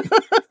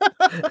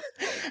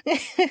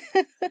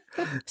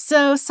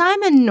 So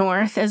Simon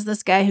North is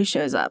this guy who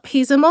shows up.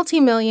 He's a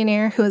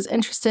multimillionaire who is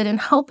interested in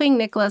helping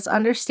Nicholas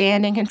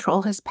understand and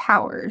control his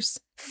powers.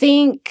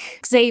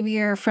 Think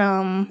Xavier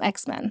from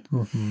X-Men.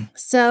 Mm-hmm.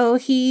 So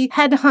he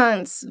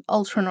headhunts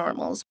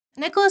ultranormals.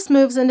 Nicholas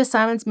moves into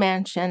Simon's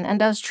mansion and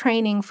does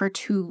training for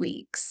 2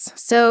 weeks.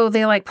 So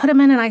they put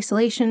him in an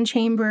isolation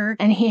chamber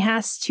and he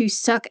has to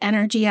suck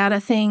energy out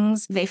of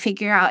things. They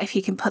figure out if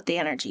he can put the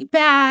energy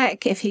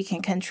back, if he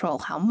can control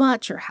how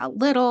much or how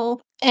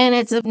little. And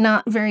it's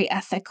not very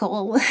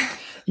ethical.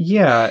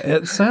 Yeah,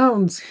 it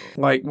sounds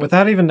like,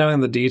 without even knowing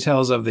the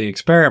details of the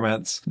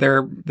experiments,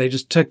 they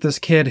just took this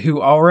kid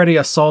who already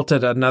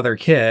assaulted another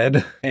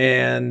kid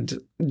and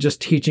just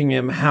teaching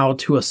him how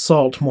to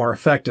assault more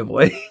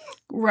effectively.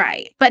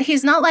 Right. But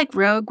he's not like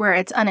Rogue where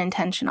it's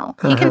unintentional.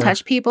 He can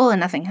touch people and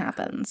nothing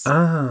happens.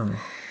 Oh.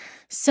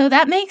 So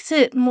that makes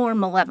it more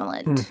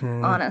malevolent,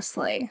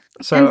 honestly.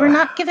 So, and we're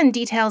not given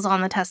details on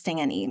the testing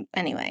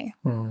anyway.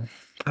 Oh,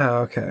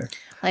 okay.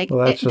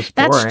 Well, that's just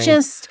boring. That's boring.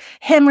 just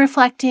him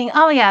reflecting,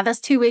 oh yeah, this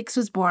 2 weeks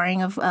was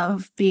boring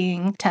of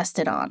being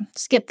tested on.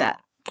 Skip that.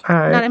 All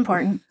right. Not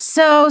important.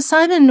 So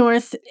Simon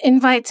North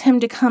invites him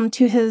to come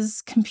to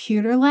his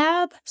computer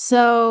lab.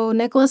 So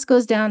Nicholas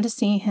goes down to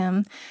see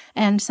him,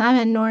 and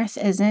Simon North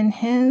is in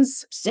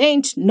his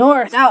Saint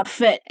North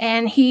outfit.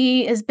 And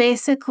he is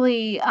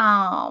basically, you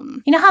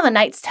know how the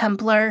Knights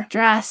Templar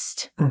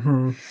dressed?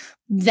 Mm-hmm.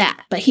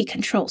 That, but he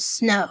controls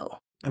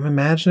snow. I'm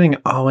imagining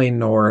Ollie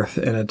North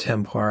in a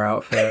Templar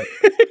outfit.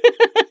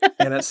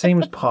 And it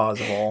seems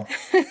plausible.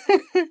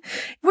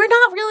 We're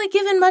not really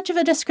given much of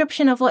a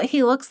description of what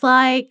he looks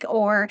like,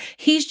 or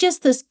he's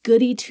just this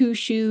goody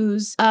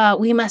two-shoes,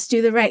 we must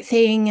do the right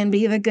thing and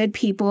be the good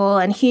people,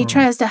 and he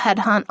tries to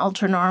headhunt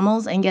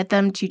ultranormals and get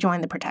them to join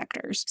the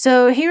Protectors.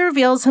 So he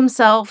reveals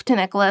himself to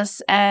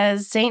Nicholas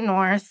as Saint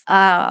North.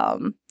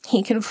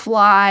 He can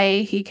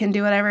fly, he can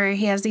do whatever,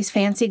 he has these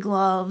fancy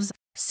gloves.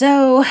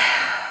 So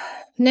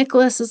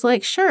Nicholas is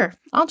like, sure,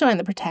 I'll join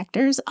the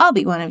Protectors. I'll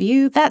be one of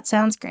you. That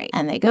sounds great.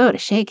 And they go to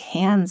shake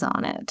hands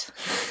on it.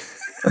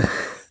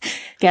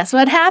 Guess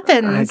what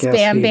happens,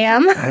 Bam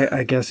Bam?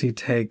 I guess he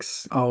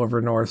takes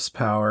Oliver North's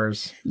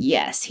powers.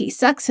 Yes, he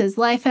sucks his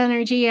life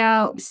energy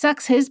out,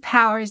 sucks his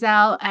powers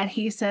out, and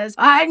he says,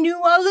 I knew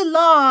all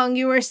along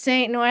you were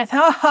Saint North.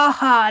 Ha ha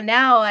ha.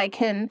 Now I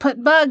can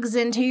put bugs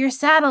into your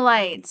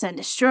satellites and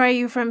destroy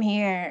you from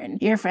here, and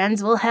your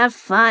friends will have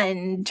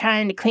fun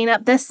trying to clean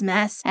up this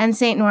mess. And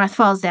Saint North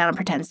falls down and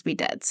pretends to be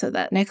dead so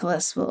that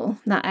Nicholas will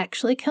not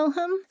actually kill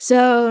him.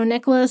 So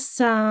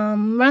Nicholas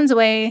runs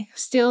away,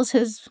 steals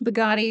his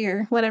Bugatti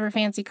or whatever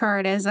fancy car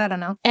it is, I don't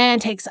know,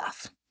 and takes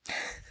off.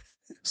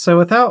 So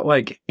without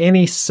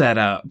any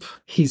setup,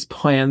 he's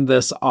planned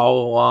this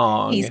all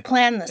along. He's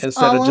planned this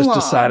instead all of just along.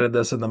 decided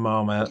this in the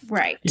moment.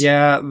 Right.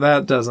 Yeah,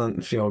 that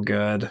doesn't feel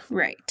good.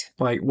 Right.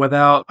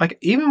 Without,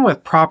 even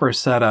with proper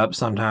setup,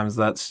 sometimes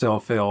that still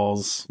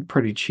feels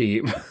pretty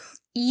cheap.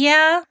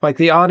 Yeah.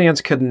 The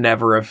audience could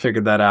never have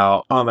figured that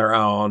out on their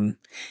own.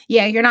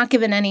 Yeah, you're not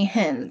given any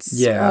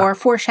hints or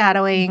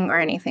foreshadowing or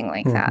anything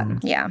like that.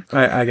 Yeah.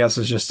 I guess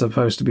it's just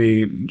supposed to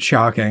be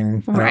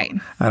shocking. Right.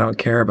 I don't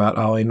care about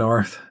Ollie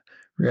North,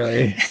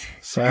 really.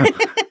 So,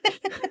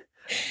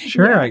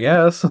 sure, I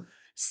guess.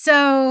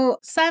 So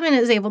Simon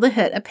is able to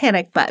hit a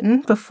panic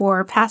button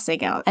before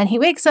passing out, and he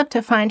wakes up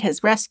to find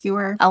his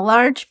rescuer, a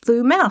large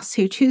blue mouse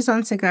who chews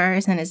on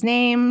cigars and is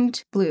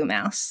named Blue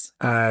Mouse.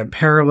 I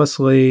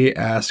perilously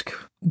ask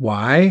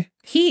why.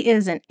 He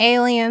is an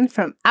alien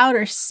from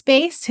outer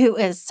space who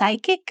is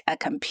psychic, a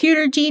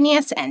computer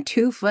genius, and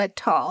 2 foot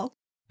tall.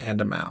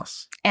 And a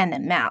mouse. And a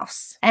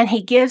mouse. And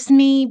he gives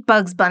me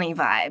Bugs Bunny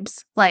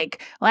vibes.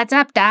 What's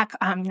up, Doc?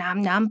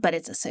 Nom nom, but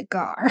it's a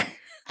cigar.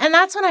 And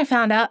that's when I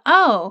found out,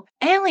 oh,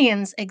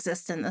 aliens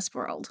exist in this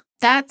world.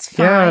 That's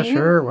fine. Yeah,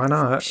 sure. Why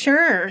not?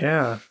 Sure.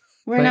 Yeah.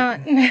 We're not.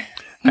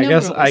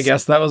 I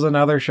guess that was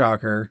another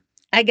shocker.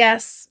 I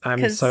guess.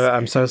 I'm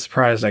so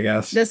surprised, I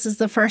guess. This is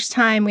the first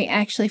time we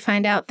actually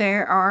find out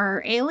there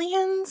are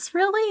aliens,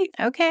 really?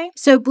 Okay.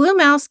 So Blue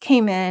Mouse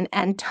came in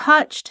and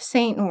touched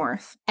Saint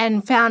North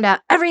and found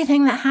out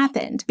everything that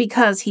happened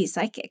because he's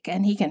psychic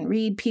and he can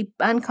read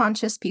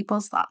unconscious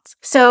people's thoughts.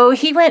 So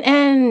he went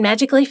and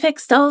magically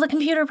fixed all the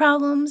computer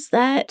problems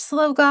that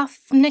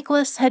Slogoth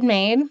Nicholas had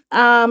made,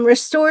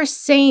 restores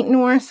Saint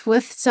North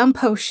with some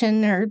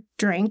potion or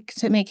drink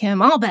to make him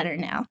all better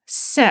now.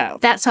 So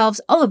that solves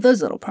all of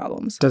those little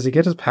problems. Does he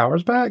get his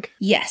powers back?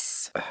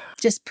 Yes.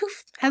 Just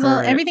poof.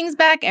 Everything's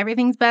back.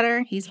 Everything's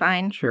better. He's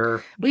fine.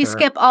 Sure. We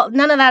skip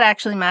none of that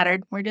actually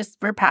mattered.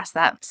 We're past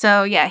that.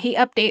 So yeah, he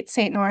updates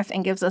Saint North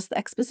and gives us the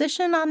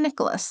exposition on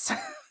Nicholas.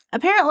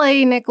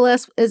 Apparently,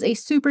 Nicholas is a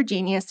super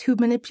genius who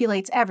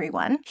manipulates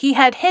everyone. He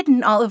had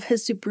hidden all of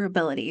his super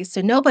abilities, so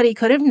nobody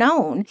could have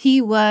known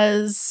he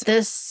was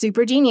this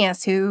super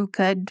genius who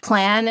could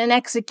plan and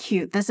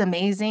execute this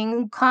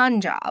amazing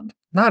con job.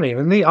 Not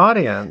even the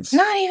audience.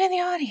 Not even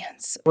the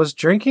audience. Was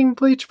drinking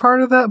bleach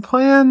part of that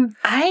plan?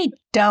 I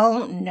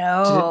don't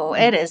know.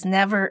 It is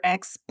never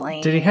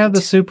explained. Did he have the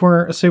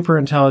super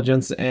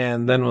intelligence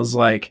and then was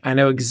like, I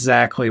know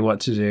exactly what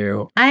to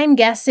do? I'm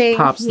guessing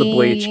Pops the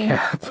bleach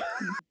cap.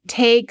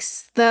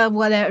 takes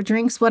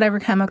drinks whatever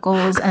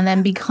chemicals, and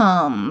then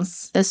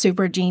becomes a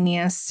super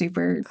genius,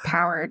 super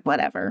powered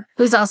whatever,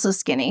 who's also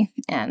skinny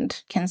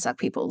and can suck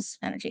people's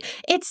energy.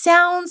 It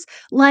sounds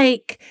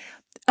like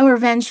a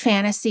revenge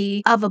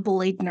fantasy of a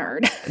bullied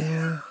nerd.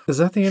 Yeah. Is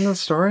that the end of the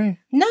story?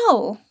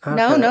 No. Okay,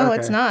 No,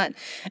 it's not.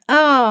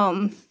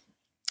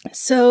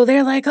 So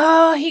they're like,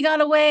 oh, he got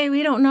away.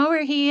 We don't know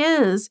where he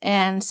is.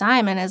 And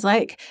Simon is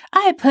like,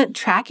 I put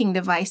tracking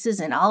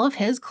devices in all of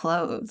his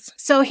clothes.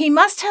 So he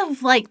must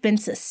have been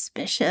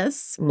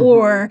suspicious. Mm-hmm.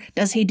 Or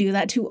does he do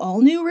that to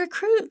all new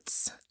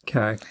recruits?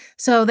 Okay.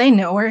 So they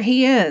know where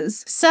he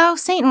is. So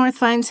St. North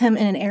finds him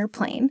in an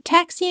airplane,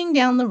 taxiing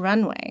down the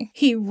runway.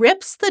 He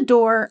rips the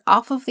door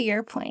off of the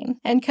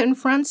airplane and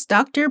confronts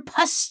Dr.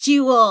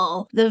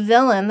 Pustule, the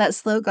villain that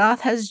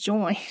Slogoth has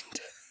joined.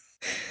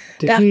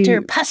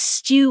 Dr.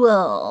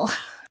 Pustule.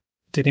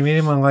 Did he meet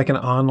him on an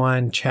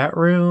online chat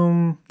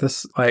room?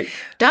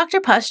 Dr.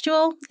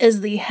 Pustule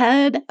is the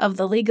head of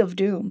the League of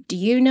Doom. Do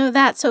you know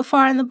that so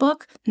far in the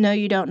book? No,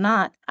 you don't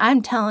not.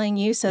 I'm telling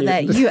you so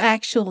that you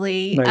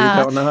actually... No,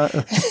 you don't not.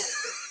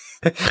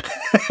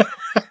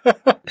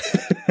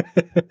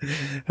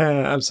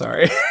 I'm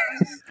sorry.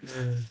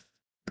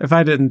 If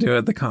I didn't do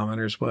it, the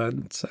commenters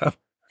would, so...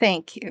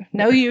 Thank you.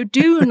 No, you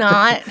do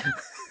not.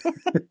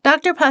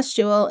 Dr.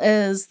 Pustule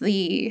is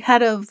the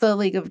head of the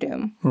League of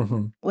Doom,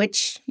 mm-hmm.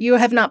 which you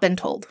have not been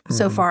told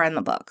so far in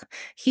the book.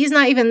 He's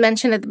not even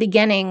mentioned at the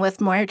beginning with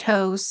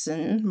Muerto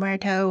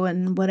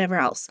and whatever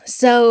else.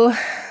 So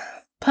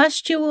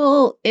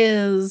Pustule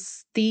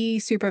is the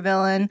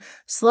supervillain.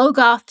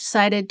 Slogoth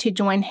decided to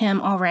join him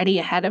already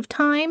ahead of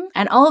time,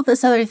 and all of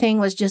this other thing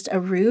was just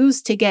a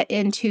ruse to get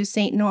into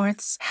St.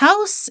 North's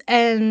house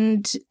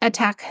and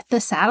attack the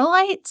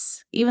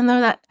satellites, even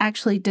though that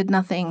actually did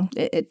nothing.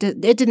 It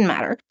didn't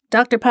matter.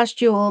 Dr.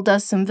 Pustule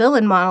does some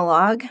villain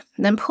monologue,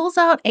 then pulls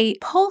out a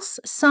pulse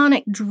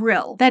sonic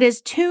drill that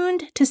is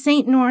tuned to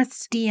St.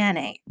 North's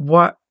DNA.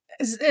 What?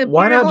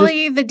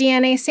 Apparently, the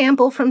DNA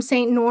sample from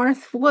St.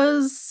 North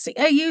was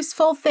a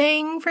useful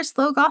thing for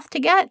Slogoth to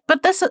get,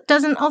 but this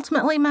doesn't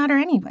ultimately matter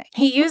anyway.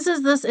 He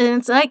uses this,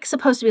 and it's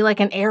supposed to be like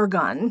an air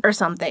gun or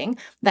something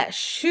that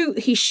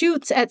he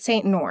shoots at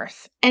St.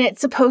 North, and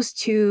it's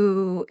supposed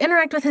to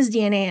interact with his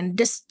DNA and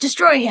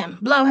destroy him,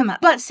 blow him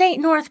up. But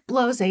St. North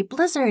blows a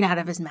blizzard out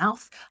of his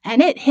mouth,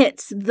 and it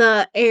hits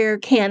the air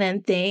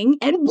cannon thing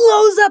and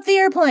blows up the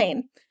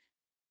airplane.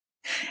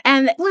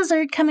 And the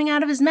blizzard coming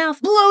out of his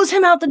mouth blows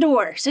him out the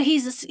door, so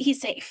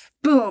he's safe.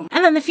 Boom.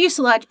 And then the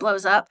fuselage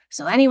blows up,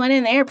 so anyone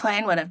in the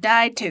airplane would have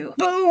died too.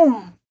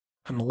 Boom.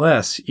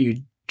 Unless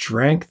you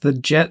drank the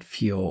jet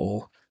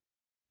fuel.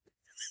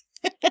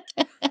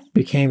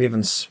 Became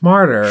even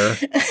smarter.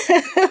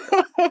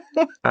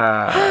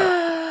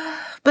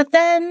 But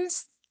then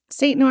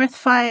St. North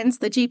finds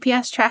the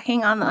GPS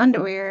tracking on the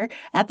underwear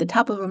at the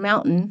top of a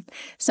mountain,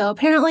 so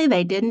apparently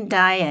they didn't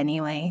die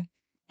anyway.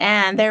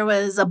 And there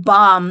was a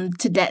bomb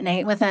to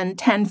detonate within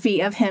 10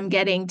 feet of him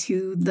getting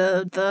to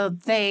the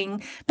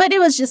thing. But it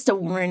was just a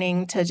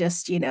warning to it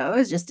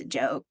was just a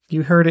joke.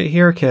 You heard it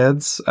here,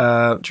 kids.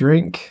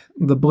 Drink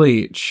the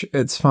bleach.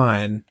 It's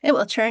fine. It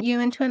will turn you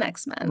into an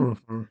X-Men.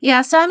 Mm-hmm.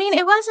 Yeah, so,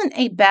 it wasn't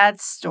a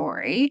bad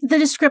story. The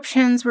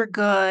descriptions were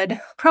good.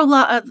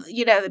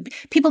 Prologue,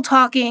 people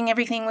talking,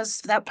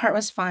 that part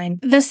was fine.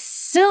 The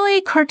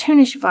silly,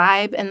 cartoonish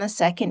vibe in the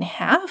second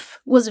half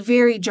was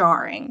very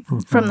jarring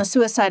from the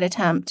suicide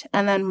attempt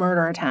and then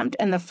murder attempt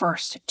in the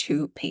first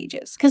 2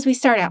 pages. Because we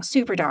start out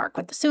super dark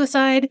with the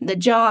suicide, the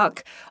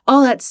jock,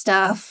 all that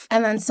stuff,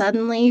 and then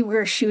suddenly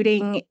we're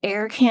shooting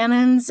air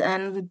cannons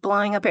and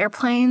blowing up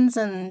airplanes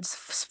and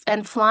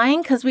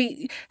flying, because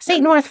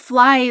St. North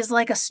flies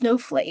like a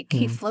snowflake.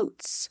 He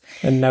floats.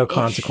 And no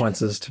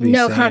consequences to be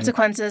No seen.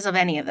 consequences of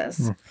any of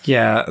this.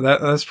 Yeah,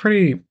 that's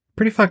pretty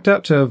fucked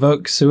up to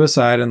evoke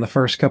suicide in the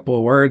first couple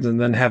of words and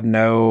then have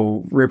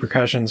no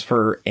repercussions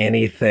for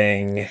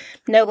anything.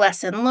 No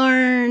lesson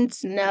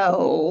learned,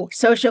 no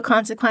social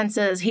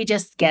consequences. He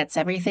just gets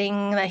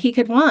everything that he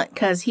could want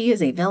because he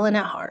is a villain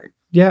at heart.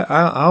 Yeah,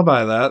 I'll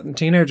buy that.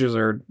 Teenagers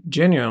are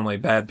genuinely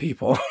bad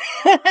people.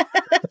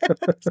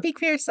 Speak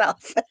for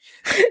yourself.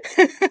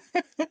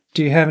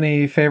 Do you have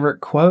any favorite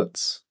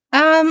quotes?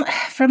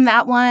 From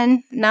that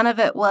one, none of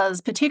it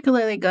was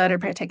particularly good or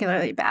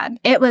particularly bad.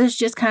 It was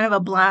just kind of a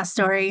blah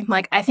story.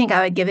 I think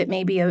I would give it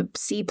maybe a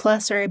C+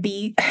 or a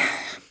B.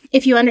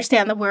 If you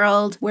understand the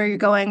world, where you're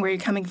going, where you're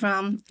coming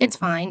from, it's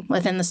fine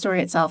within the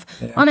story itself.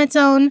 Yeah. On its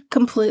own,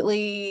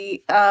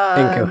 completely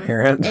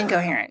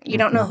incoherent. You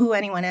don't know who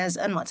anyone is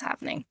and what's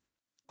happening.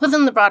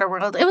 Within the broader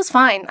world, it was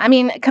fine.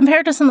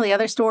 Compared to some of the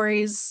other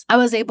stories, I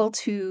was able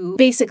to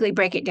basically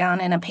break it down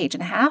in a page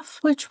and a half,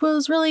 which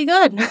was really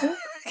good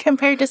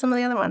compared to some of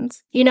the other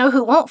ones. You know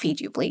who won't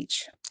feed you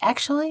bleach?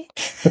 Actually.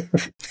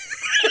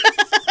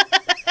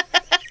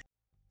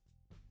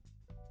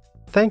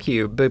 Thank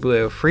you,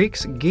 Biblio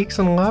freaks, geeks,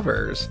 and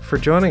lovers, for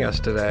joining us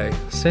today.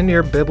 Send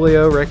your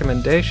Biblio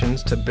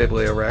recommendations to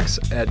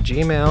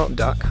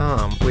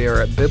bibliowrecks@gmail.com. We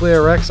are at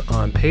Bibliowrecks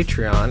on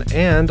Patreon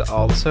and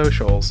all the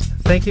socials.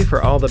 thank you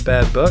for all the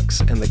bad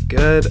books and the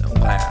good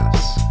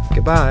laughs.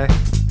 Goodbye.